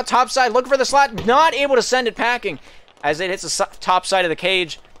shot out top side, looking for the slot, not able to send it packing as it hits the top side of the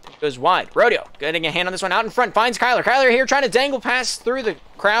cage. Goes wide. Rodeo getting a hand on this one out in front, finds Kyler. Kyler here trying to dangle past through the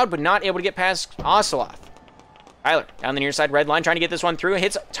crowd, but not able to get past Oceloth. Kyler down the near side red line, trying to get this one through.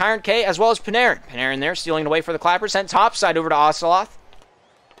 Hits Tyrant K as well as Panarin. Panarin there, stealing it away for the Clappers. Sent top side over to Oceloth.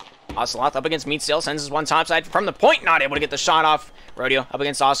 Oceloth up against Meatsale, sends his one topside from the point, not able to get the shot off. Rodeo up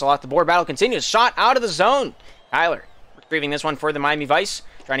against Oceloth. The board battle continues. Shot out of the zone. Kyler retrieving this one for the Miami Vice,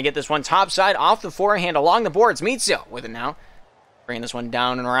 trying to get this one topside off the forehand along the boards. Meatsale with it now. Bringing this one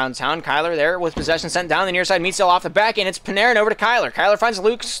down and around town. Kyler there with possession, sent down the near side. Meatsale off the back end. It's Panarin over to Kyler. Kyler finds a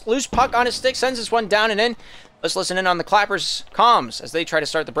loose puck on his stick, sends this one down and in. Let's listen in on the Clappers' comms as they try to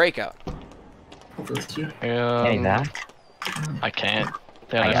start the breakout. Getting that. I can't.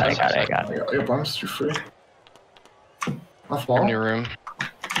 Yeah, I got it. Yeah, bombs, you're free. Off In ball. your room.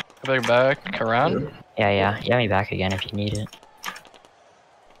 Go back around. Yeah. Get me back again if you need it.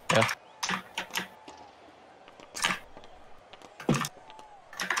 Yeah.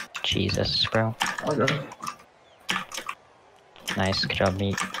 Jesus, bro. Okay. Nice, good job,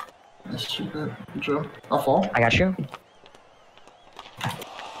 meat. Nice, good job. Off ball. I got you.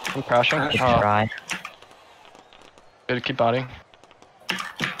 I'm crashing. Good try. Good, keep botting.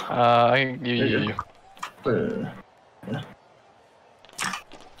 You. Yeah.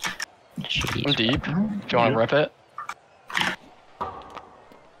 Jeez. I'm deep. Do you want to rip it?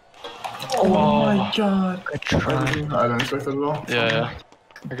 Oh my god. Good try. I didn't expect that at all. Yeah.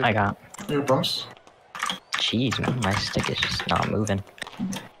 I got. Yeah, bumps. Jeez, man, my stick is just not moving.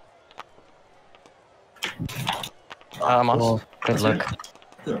 I'm on. Well, good look.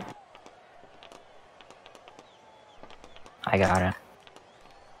 Yeah. I got it.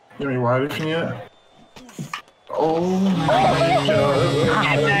 Give me wide if you need it. Oh my god.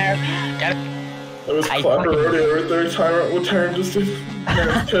 That was Clapper Rodeo right there. Tyron just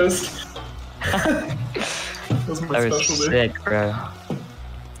pissed. That was my That was specialty. sick, bro.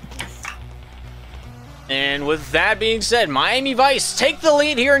 And with that being said, Miami Vice take the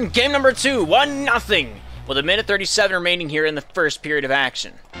lead here in game number 2, 1-0, with a minute 37 remaining here in the first period of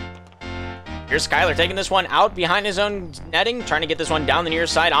action. Here's Kyler taking this one out behind his own netting, trying to get this one down the near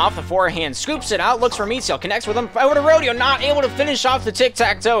side off the forehand. Scoops it out, looks for Meatsale, connects with him over to Rodeo, not able to finish off the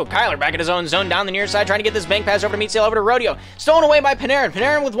tic-tac-toe. Kyler back at his own zone down the near side, trying to get this bank pass over to Meatsale, over to Rodeo. Stolen away by Panarin.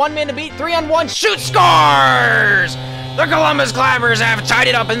 Panarin with 1 man to beat, 3-on-1, shoot, scores! The Columbus Clappers have tied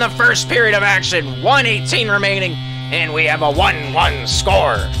it up in the first period of action. 1:18 remaining, and we have a 1-1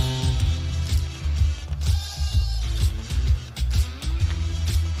 score.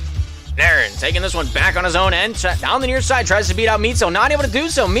 Panarin taking this one back on his own end, down the near side, tries to beat out Meatsale, not able to do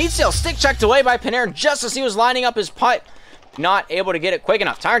so. Meatsale stick checked away by Panarin just as he was lining up his putt. Not able to get it quick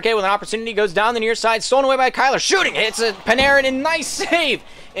enough. Tyron K with an opportunity, goes down the near side, stolen away by Kyler, shooting, hits it, Panarin, and nice save,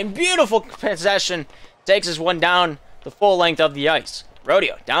 and beautiful possession, takes his one down the full length of the ice.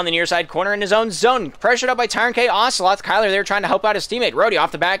 Rodeo down the near side corner in his own zone, pressured up by Tyron K. Oceloth. Kyler there trying to help out his teammate. Rodeo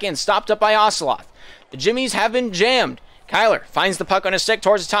off the back end, stopped up by Oceloth. The Jimmies have been jammed. Kyler finds the puck on his stick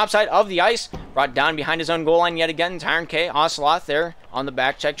towards the top side of the ice, brought down behind his own goal line yet again. Tyron K. Oceloth there on the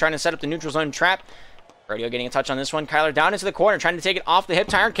back check, trying to set up the neutral zone trap. Rodeo getting a touch on this one. Kyler down into the corner, trying to take it off the hip.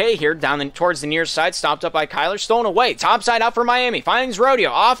 Tyron K here, towards the near side. Stopped up by Kyler. Stolen away. Top side out for Miami. Finds Rodeo.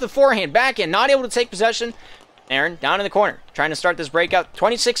 Off the forehand. Back in. Not able to take possession. Aaron down in the corner. Trying to start this breakout.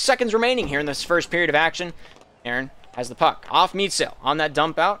 26 seconds remaining here in this first period of action. Aaron has the puck. Off Meatsail. On that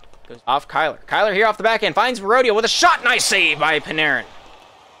dump out. Goes off Kyler. Kyler here off the back end. Finds Rodeo with a shot. Nice save by Panarin.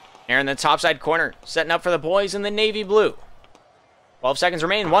 Aaron in the top side corner. Setting up for the boys in the navy blue. 12 seconds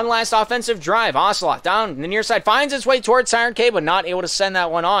remain. One last offensive drive. Ocelot down the near side. Finds its way towards Siren K, but not able to send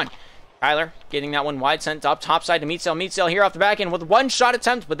that one on. Kyler getting that one wide sent up top side to Meatsail. Meatsail here off the back end with one shot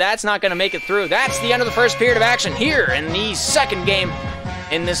attempt, but that's not going to make it through. That's the end of the first period of action here in the second game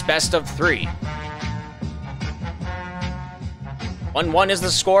in this best of 3. 1-1 is the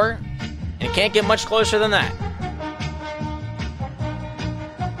score, and it can't get much closer than that.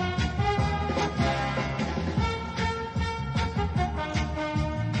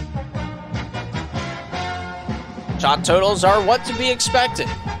 Shot totals are what to be expected.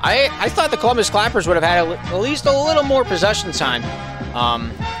 I thought the Columbus Clappers would have had at least a little more possession time.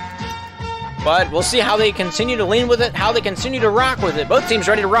 But we'll see how they continue to lean with it, how they continue to rock with it. Both teams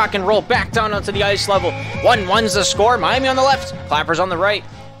ready to rock and roll back down onto the ice level. 1-1's the score. Miami on the left, Clappers on the right.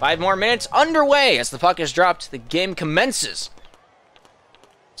 5 more minutes underway as the puck is dropped. The game commences.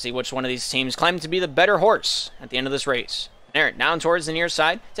 See which one of these teams claim to be the better horse at the end of this race. Panarin down towards the near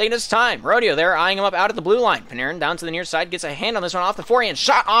side, taking his time. Rodeo there, eyeing him up out at the blue line. Panarin down to the near side, gets a hand on this one off the forehand.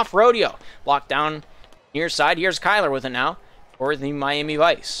 Shot off Rodeo. Blocked down near side. Here's Kyler with it now for the Miami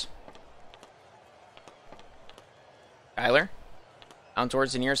Vice. Kyler down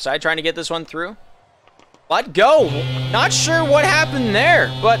towards the near side, trying to get this one through. Let go. Not sure what happened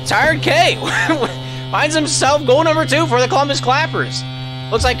there, but Tired K finds himself goal number 2 for the Columbus Clappers.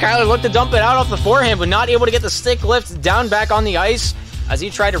 Looks like Kyler looked to dump it out off the forehand, but not able to get the stick lift down back on the ice as he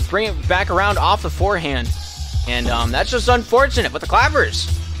tried to bring it back around off the forehand. And that's just unfortunate. But the Clappers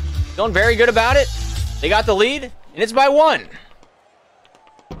feeling very good about it. They got the lead, and it's by 1.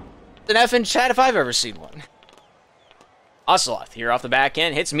 It's an effing chat if I've ever seen one. Ocelot here off the back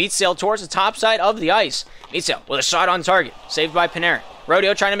end. Hits Meatsail towards the top side of the ice. Meatsail with a shot on target. Saved by Panarin.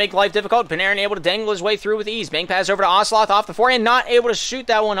 Rodeo trying to make life difficult. Panarin able to dangle his way through with ease. Bank pass over to Ocelot off the forehand. Not able to shoot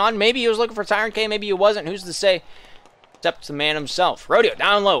that one on. Maybe he was looking for Tyron K. Maybe he wasn't. Who's to say? It's up to the man himself. Rodeo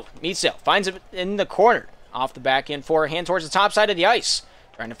down low. Meatsail finds it in the corner. Off the back end forehand towards the top side of the ice.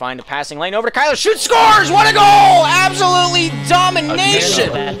 Trying to find a passing lane over to Kyler. Shoot, scores! What a goal! Absolutely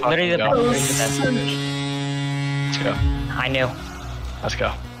domination! Let's go. I knew. Let's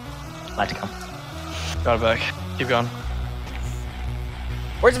go. Let's go. Got it back. Keep going.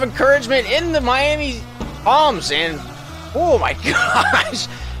 Words of encouragement in the Miami Palms, and oh my gosh,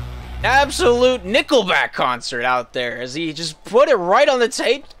 absolute Nickelback concert out there as he just put it right on the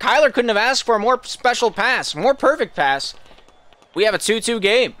tape. Kyler couldn't have asked for a more special pass, more perfect pass. We have a 2-2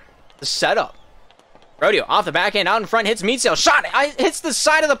 game. The setup. Rodeo off the back end, out in front, hits Meatsail. Shot, hits the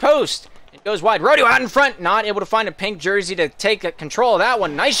side of the post. It goes wide. Rodeo out in front, not able to find a pink jersey to take control of that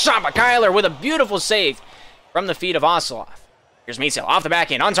one. Nice shot by Kyler with a beautiful save from the feet of Ocelot. Here's Meatsail off the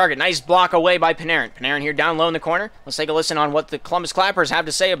back end, on target. Nice block away by Panarin. Panarin here down low in the corner. Let's take a listen on what the Columbus Clappers have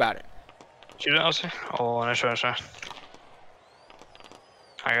to say about it. Shoot it, Elsie. Oh, nice shot.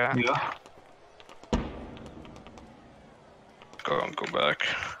 I got it. Yeah. Go back.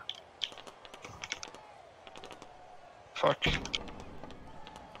 Fuck.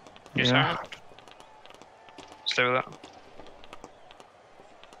 You yeah. Stay with that.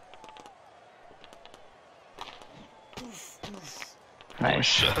 Nice. Oh,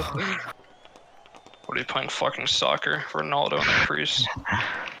 shit. What are you playing fucking soccer? Ronaldo in the crease.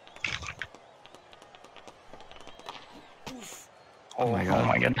 Oh my god. Oh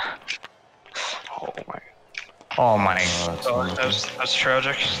my god. Oh my. Oh my god. Oh, that's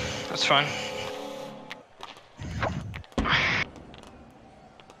tragic. That's fine.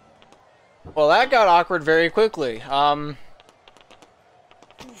 Well, that got awkward very quickly.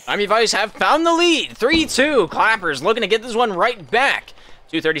 Miami Vice have found the lead. 3-2. Clappers looking to get this one right back.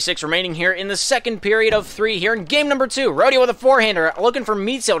 2:36 remaining here in the second period of 3 here in game number 2. Rodeo with a forehander. Looking for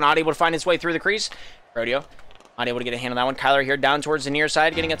Meatsail. Not able to find his way through the crease. Rodeo not able to get a hand on that one. Kyler here down towards the near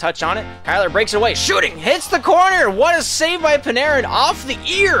side, getting a touch on it. Kyler breaks it away. Shooting. Hits the corner. What a save by Panarin off the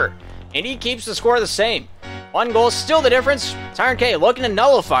ear. And he keeps the score the same. 1 goal, still the difference. Tyron K looking to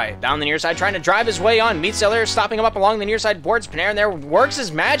nullify it. Down the near side, trying to drive his way on. Meatsail there, stopping him up along the near side boards. Panarin there works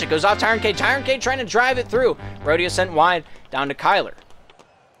his magic. Goes off Tyron K. Tyron K trying to drive it through. Rodeo sent wide down to Kyler.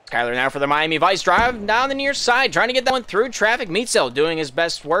 Kyler now for the Miami Vice. Drive down the near side, trying to get that one through traffic. Meatsail doing his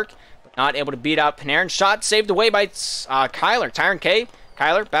best work, but not able to beat out Panarin. Shot saved away by Kyler. Tyron K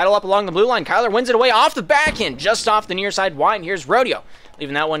Kyler, battle up along the blue line. Kyler wins it away off the backhand, just off the near side wide. Here's Rodeo,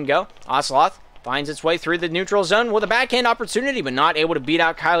 leaving that one go. Oceloth finds its way through the neutral zone with a backhand opportunity, but not able to beat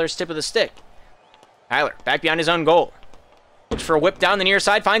out Kyler's tip of the stick. Kyler, back behind his own goal. Looks for a whip down the near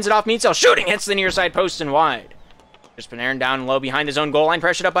side, finds it off Meatsale. Shooting, hits the near side post and wide. There's Panarin down low behind his own goal line,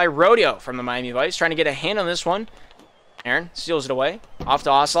 pressured up by Rodeo from the Miami Vice, trying to get a hand on this one. Aaron steals it away. Off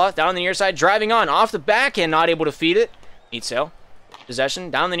to Oceloth, down the near side, driving on. Off the backhand, not able to feed it. Meatsale, possession,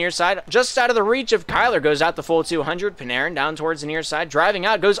 down the near side, just out of the reach of Kyler, goes out the full 200. Panarin down towards the near side, driving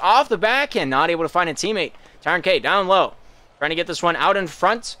out, goes off the backhand, not able to find a teammate. Tyron K down low, trying to get this one out in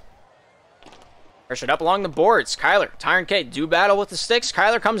front. Pressured up along the boards. Kyler, Tyron K do battle with the sticks.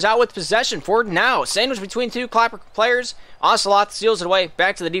 Kyler comes out with possession. Forward now. Sandwich between two Clapper players. Oceloth steals it away.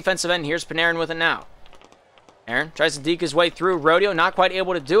 Back to the defensive end. Here's Panarin with it now. Aaron tries to deke his way through. Rodeo not quite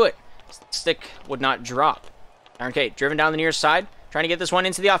able to do it. Stick would not drop. Tyron K driven down the near side. Trying to get this one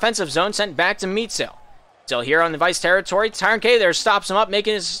into the offensive zone. Sent back to Meatsale. Still here on the Vice territory. Tyron K there stops him up.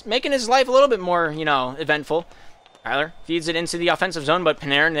 Making his life a little bit more, eventful. Kyler feeds it into the offensive zone, but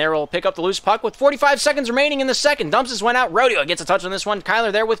Panarin there will pick up the loose puck with 45 seconds remaining in the second. Dumps this one out. Rodeo gets a touch on this one.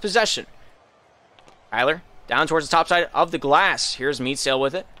 Kyler there with possession. Kyler down towards the top side of the glass. Here's Meatsale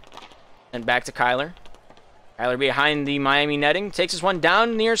with it. Then back to Kyler. Kyler behind the Miami netting. Takes this one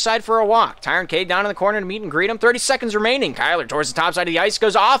down near side for a walk. Tyron K down in the corner to meet and greet him. 30 seconds remaining. Kyler towards the top side of the ice.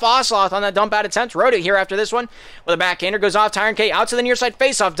 Goes off Oceloth on that dump out attempt. Rodeo here after this one with a backhander. Goes off Tyron K out to the near side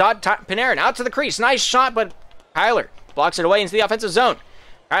faceoff. Panarin out to the crease. Nice shot, but Kyler blocks it away into the offensive zone.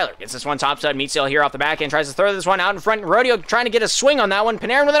 Kyler gets this one topside. Meatsale here off the back end. Tries to throw this one out in front. Rodeo trying to get a swing on that one.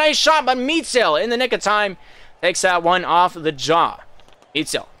 Panarin with a nice shot, but Meatsale in the nick of time takes that one off the jaw.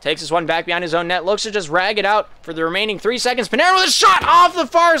 Meatsale takes this one back behind his own net. Looks to just rag it out for the remaining 3 seconds. Panarin with a shot off the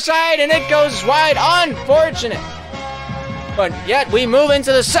far side, and it goes wide. Unfortunate. But yet we move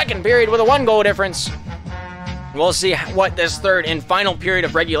into the second period with a 1-goal difference. We'll see what this third and final period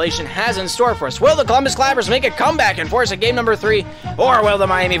of regulation has in store for us. Will the Columbus Clappers make a comeback and force a game number 3? Or will the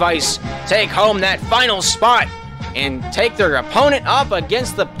Miami Vice take home that final spot and take their opponent up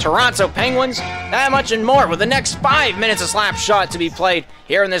against the Toronto Penguins? That much and more with the next 5 minutes of slap shot to be played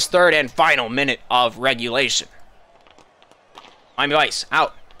here in this third and final minute of regulation. Miami Vice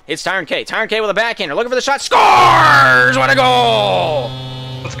out. It's Tyron K. Tyron K with a backhander. Looking for the shot. Scores! What a goal!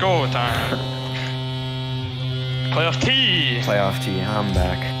 Let's go, Tyron. Playoff T! Playoff T, I'm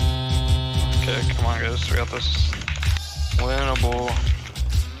back. Okay, come on guys, we got this. Winnable.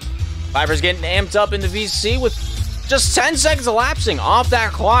 Clappers getting amped up in the VC with just 10 seconds elapsing off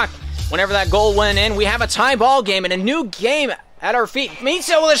that clock. Whenever that goal went in, we have a tie ball game and a new game at our feet.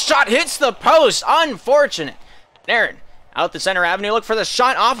 Meatsale with a shot, hits the post. Unfortunate. Aaron out the center avenue, look for the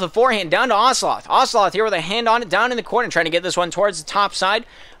shot off the forehand down to Oceloth. Oceloth here with a hand on it down in the corner, trying to get this one towards the top side.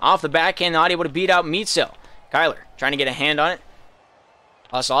 Off the backhand, not able to beat out Meatsale. Kyler trying to get a hand on it.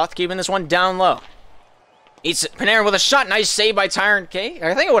 Oceloth keeping this one down low. Eats it. Panarin with a shot. Nice save by Tyron K.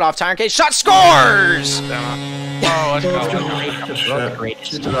 I think it went off Tyron K. Shot scores! Oh, let's go.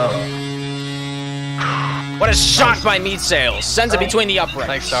 What a shot by Meatsale. Sends it between the uprights.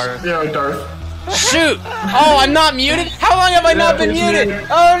 Thanks, Darth. Yeah, Darth. Shoot! Oh, I'm not muted? How long have I not been muted?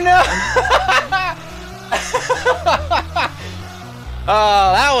 Oh, no!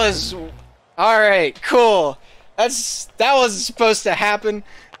 Oh, that was... Alright, cool. That wasn't supposed to happen.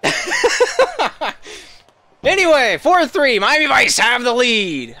 Anyway, 4-3. Miami Vice have the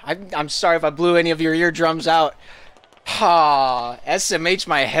lead. I'm sorry if I blew any of your eardrums out. SMH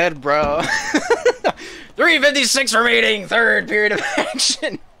my head, bro. 3:56 remaining, third period of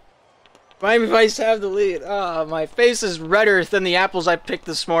action. Miami Vice have the lead. My face is redder than the apples I picked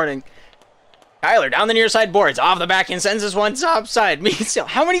this morning. Kyler down the near side boards, off the back and sends this one top side. Meatsale.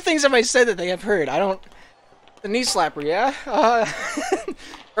 How many things have I said that they have heard? The knee slapper, yeah?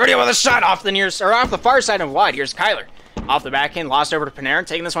 Rodeo with a shot off the far side and wide. Here's Kyler. Off the backhand, lost over to Panarin,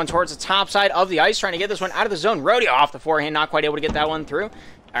 taking this one towards the top side of the ice, trying to get this one out of the zone. Rodeo off the forehand, not quite able to get that one through.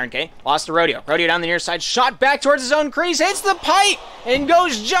 Tyron K lost to Rodeo. Rodeo down the near side, shot back towards his own crease, hits the pipe, and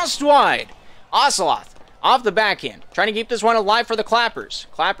goes just wide. Oceloth off the backhand, trying to keep this one alive for the Clappers.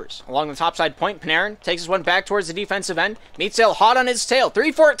 Clappers along the top side point. Panarin takes this one back towards the defensive end. Meatsale hot on his tail.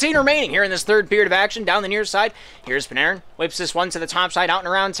 3:14 remaining here in this third period of action. Down the near side, here's Panarin. Whips this one to the top side out and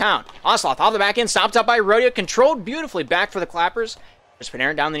around town. Oceloth off the back end, stopped up by Rodeo. Controlled beautifully back for the Clappers. Here's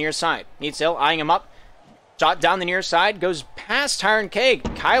Panarin down the near side. Meatsale eyeing him up. Shot down the near side, goes past Tyron K.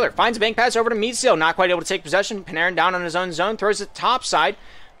 Kyler finds a bank pass over to Meatsale. Not quite able to take possession. Panarin down on his own zone. Throws it top side.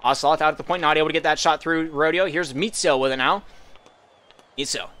 Oceloth out at the point, not able to get that shot through Rodeo. Here's Meatsale with it now.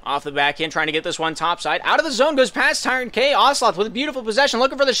 Mitzel off the backhand, trying to get this one topside. Out of the zone, goes past Tyrant K. Ocelot with a beautiful possession,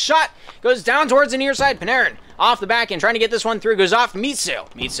 looking for the shot. Goes down towards the near side. Panarin off the backhand, trying to get this one through. Goes off Mitzel.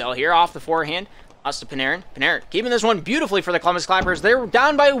 Mitzel here off the forehand. Us to Panarin. Panarin keeping this one beautifully for the Columbus Clappers. They're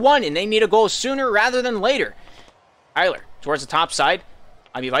down by 1, and they need a goal sooner rather than later. Tyler towards the top side.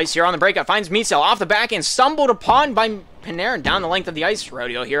 Ivy Vice here on the breakout. Finds Mitzel off the backhand. Stumbled upon by Panarin down the length of the ice.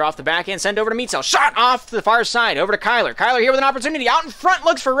 Rodeo here off the backhand. Sent over to Mitzel. Shot off to the far side. Over to Kyler. Kyler here with an opportunity. Out in front.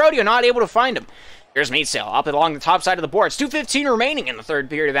 Looks for Rodeo. Not able to find him. Here's Mitzel up along the top side of the boards. 2:15 remaining in the third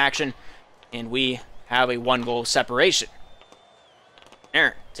period of action. And we have a 1-goal separation.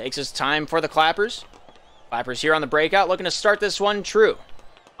 Panarin takes his time for the Clappers. Clappers here on the breakout. Looking to start this one true.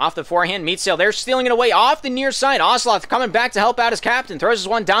 Off the forehand, Mitzel, they're stealing it away off the near side. Ocelot coming back to help out his captain. Throws his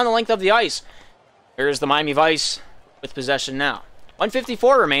one down the length of the ice. Here's the Miami Vice with possession now.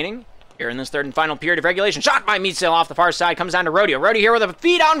 1:54 remaining here in this third and final period of regulation. Shot by Mitzel off the far side. Comes down to Rodeo. Rodeo here with a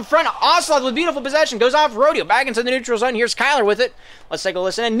feed out in front. Ocelot with beautiful possession. Goes off Rodeo. Back into the neutral zone. Here's Kyler with it. Let's take a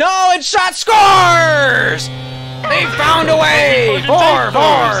listen. And no, it's shot. Scores! They found a way.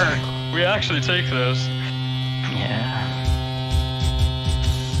 4-4. We actually take those. Yeah.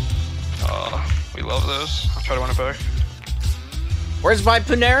 We love those. I'll try to win it back. Where's by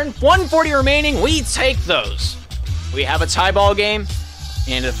Panarin? 1:40 remaining. We take those. We have a tie ball game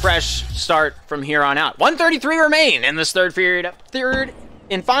and a fresh start from here on out. 1:33 remain in this third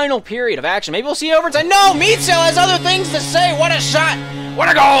and final period of action. Maybe we'll see overtime. No, Mitzel has other things to say. What a shot. What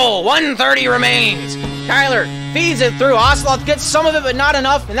a goal. 1:30 remains. Kyler feeds it through. Ocelot gets some of it, but not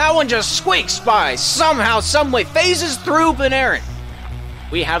enough. And that one just squeaks by. Somehow, someway, phases through Panarin.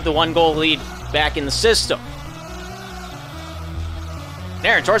 We have the 1-goal lead back in the system.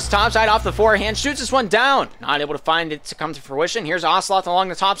 Panarin towards the top side off the forehand. Shoots this one down. Not able to find it to come to fruition. Here's Ocelot along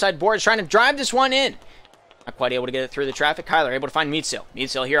the top side boards trying to drive this one in. Not quite able to get it through the traffic. Kyler able to find Mitzel.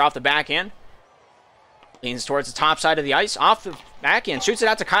 Mitzel here off the backhand. Leans towards the top side of the ice. Off the backhand. Shoots it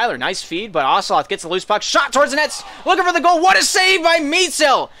out to Kyler. Nice feed, but Ocelot gets the loose puck. Shot towards the nets. Looking for the goal. What a save by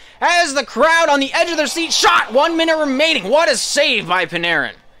Mitzel. Has the crowd on the edge of their seat. Shot. 1 minute remaining. What a save by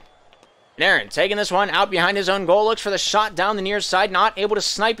Panarin. Panarin taking this one out behind his own goal. Looks for the shot down the near side. Not able to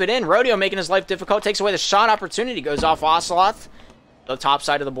snipe it in. Rodeo making his life difficult. Takes away the shot opportunity. Goes off Ocelot. The top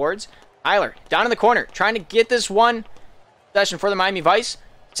side of the boards. Tyler down in the corner. Trying to get this one possession for the Miami Vice.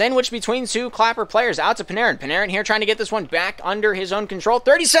 Sandwich between 2 Clapper players. Out to Panarin. Panarin here trying to get this one back under his own control.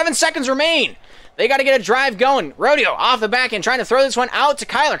 37 seconds remain. They got to get a drive going. Rodeo off the back and trying to throw this one out to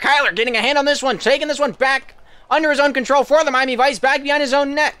Kyler. Kyler getting a hand on this one. Taking this one back under his own control for the Miami Vice. Back behind his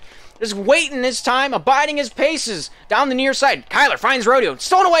own net. Just waiting his time, abiding his paces down the near side. Kyler finds Rodeo.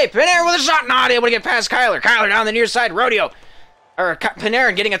 Stolen away. Panarin with a shot. Not able to get past Kyler. Kyler down the near side.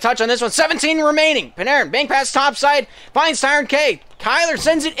 Panarin getting a touch on this one. 17 remaining. Panarin, bank pass top side. Finds Tyrant K. Kyler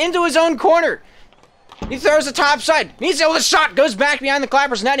sends it into his own corner. He throws the top side. Mitzel with a shot. Goes back behind the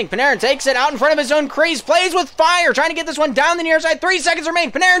Clappers netting. Panarin takes it out in front of his own crease. Plays with fire. Trying to get this one down the near side. 3 seconds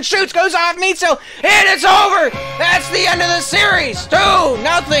remain. Panarin shoots. Goes off Mitzel. And it's over. That's the end of the series.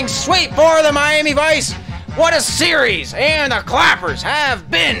 2-0 sweep for the Miami Vice. What a series. And the Clappers have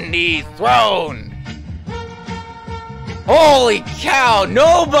been dethroned. Holy cow.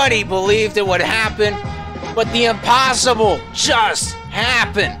 Nobody believed it would happen. But the impossible just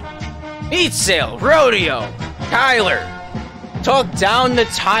happened. Mitzel, Rodeo, Kyler took down the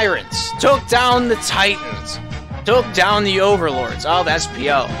Tyrants, took down the Titans, took down the Overlords of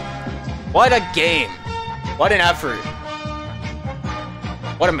SPL. What a game. What an effort.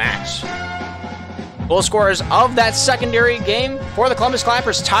 What a match. Goal scorers of that secondary game for the Columbus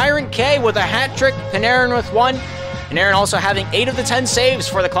Clappers, Tyrant K with a hat trick, Panarin with 1. Panarin also having 8 of the 10 saves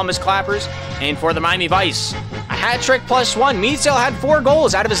for the Columbus Clappers, and for the Miami Vice, a hat trick plus 1. Mitzel had 4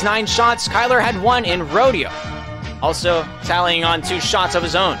 goals out of his 9 shots. Kyler had 1 in Rodeo, also tallying on 2 shots of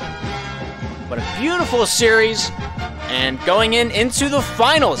his own. What a beautiful series. And going into the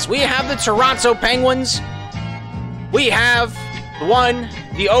finals, we have the Toronto Penguins. We have the one,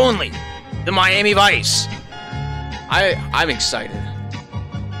 the only, the Miami Vice. I'm excited.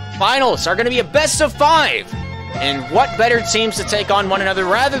 Finals are going to be a best of 5. And what better teams to take on one another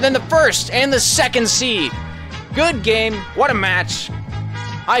rather than the first and the second seed? Good game. What a match.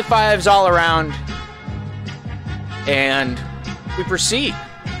 High fives all around. And we proceed.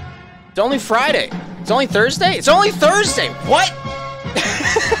 It's only Friday. It's only Thursday? It's only Thursday. What?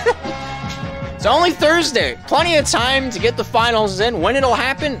 It's only Thursday. Plenty of time to get the finals in. When it'll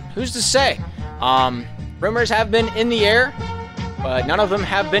happen, who's to say? Rumors have been in the air, but none of them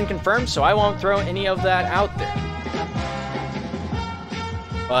have been confirmed, so I won't throw any of that out there.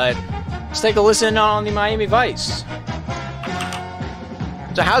 But let's take a listen on the Miami Vice.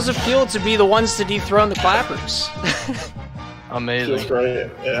 So how's it feel to be the ones to dethrone the Clappers? Amazing. Feels great,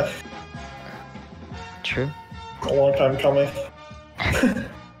 yeah. True. A long time coming.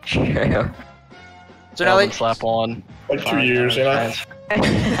 True. So now they slap on. Like 2 years, you know?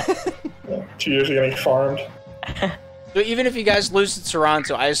 Yeah, 2 years of getting farmed. So even if you guys lose to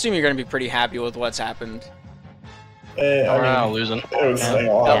Toronto, I assume you're going to be pretty happy with what's happened. I We're mean, not losing. it was saying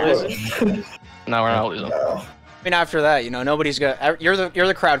a lot. Not losing? No, we're not losing. No. I mean, after that, you know, nobody's got. You're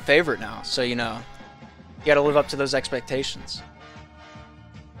the crowd favorite now, so you know, you got to live up to those expectations.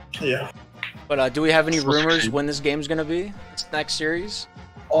 Yeah. But do we have any rumors when this game's gonna be? This next series?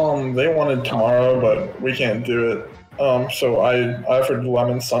 They wanted tomorrow, but we can't do it. So I offered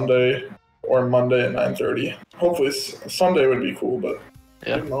Lemon Sunday or Monday at 9:30. Hopefully Sunday would be cool, but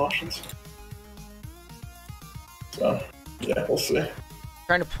Yeah. give them options. So yeah, we'll see.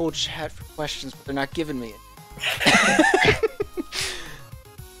 Trying to pull chat for questions, but they're not giving me it.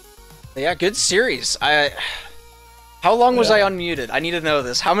 Yeah, good series. How long was I unmuted? I need to know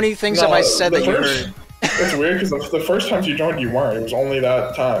this. How many things have I said that you heard? It's weird because the first times you joined, you weren't. It was only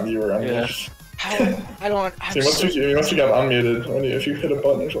that time you were unmuted. How? I don't. So you must have got unmuted if you hit a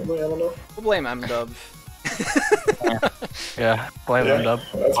button or something. I don't know. We'll blame M-Dub. Yeah, blame Yeah, M-Dub.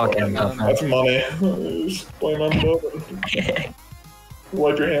 That's, that's money. Just blame M-Dub and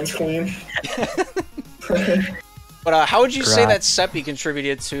wipe your hands clean. But how would you say that Seppi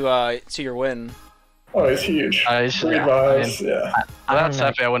contributed to your win? Oh, he's huge. Great vibes, yeah. Without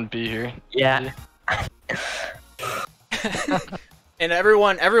Seppi, I wouldn't be here. Yeah. And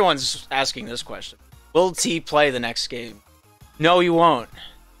everyone's asking this question: will T play the next game? No, he won't.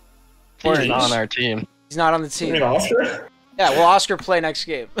 He's not on our team. He's not on the team. You mean Oscar? Yeah, will Oscar play next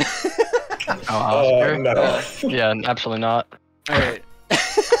game? Oscar? No. Yeah, absolutely not. All right.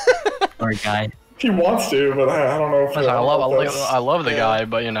 Poor guy. He wants to, but I don't know if I love the guy,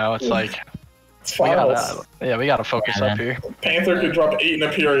 but you know, it's like it's we finals. gotta focus up here. Panther could drop 8 in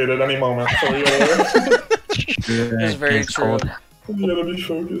a period at any moment, so we gotta, It's very true. we gotta be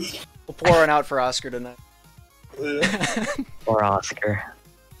focused. We'll pour one out for Oscar tonight. Yeah. Poor Oscar.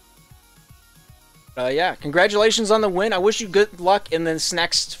 Yeah, congratulations on the win. I wish you good luck in this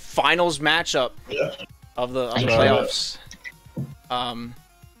next finals matchup of the playoffs.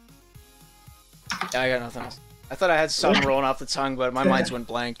 Yeah, I got nothing else. I thought I had something rolling off the tongue, but my mind's went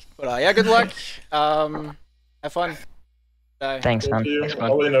blank. But yeah, good luck. Have fun. Bye. Thanks, man.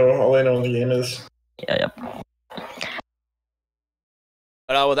 All they know in the game is. Yeah, yep.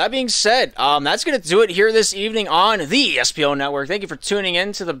 But with that being said, that's going to do it here this evening on the SPL Network. Thank you for tuning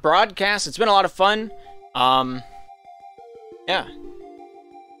in to the broadcast. It's been a lot of fun. Yeah.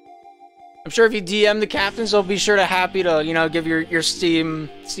 I'm sure if you DM the captains, they'll be sure to happy to, you know, give your Steam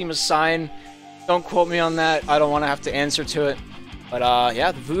a sign. Don't quote me on that. I don't want to have to answer to it. But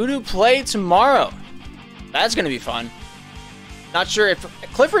yeah, the Voodoo play tomorrow. That's going to be fun. Not sure if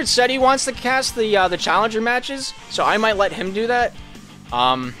Clifford said he wants to cast the challenger matches, so I might let him do that.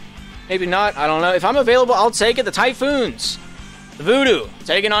 Maybe not. I don't know. If I'm available, I'll take it. The Typhoons, the Voodoo,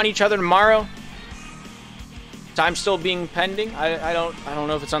 taking on each other tomorrow. Time still being pending. I don't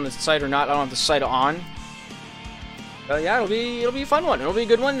know if it's on the site or not. I don't have the site on. But yeah, it'll be a fun one. It'll be a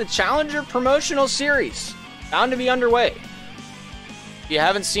good one. The Challenger Promotional Series bound to be underway. If you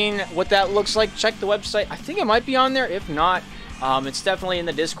haven't seen what that looks like, check the website. I think it might be on there. If not, it's definitely in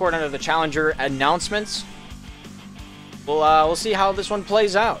the Discord under the Challenger announcements. We'll see how this one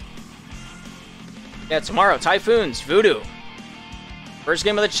plays out. Yeah, tomorrow, Typhoons, Voodoo. First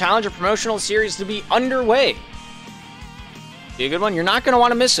game of the Challenger Promotional Series to be underway. Be a good one. You're not going to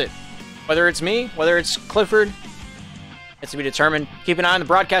want to miss it. Whether it's me, whether it's Clifford, it's to be determined. Keep an eye on the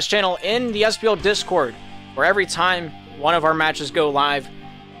broadcast channel in the SPL Discord, where every time one of our matches go live,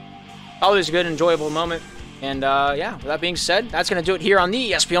 always a good, enjoyable moment. And yeah, with that being said, that's going to do it here on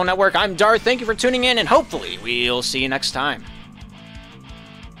the SPL Network. I'm Darth. Thank you for tuning in, and hopefully we'll see you next time.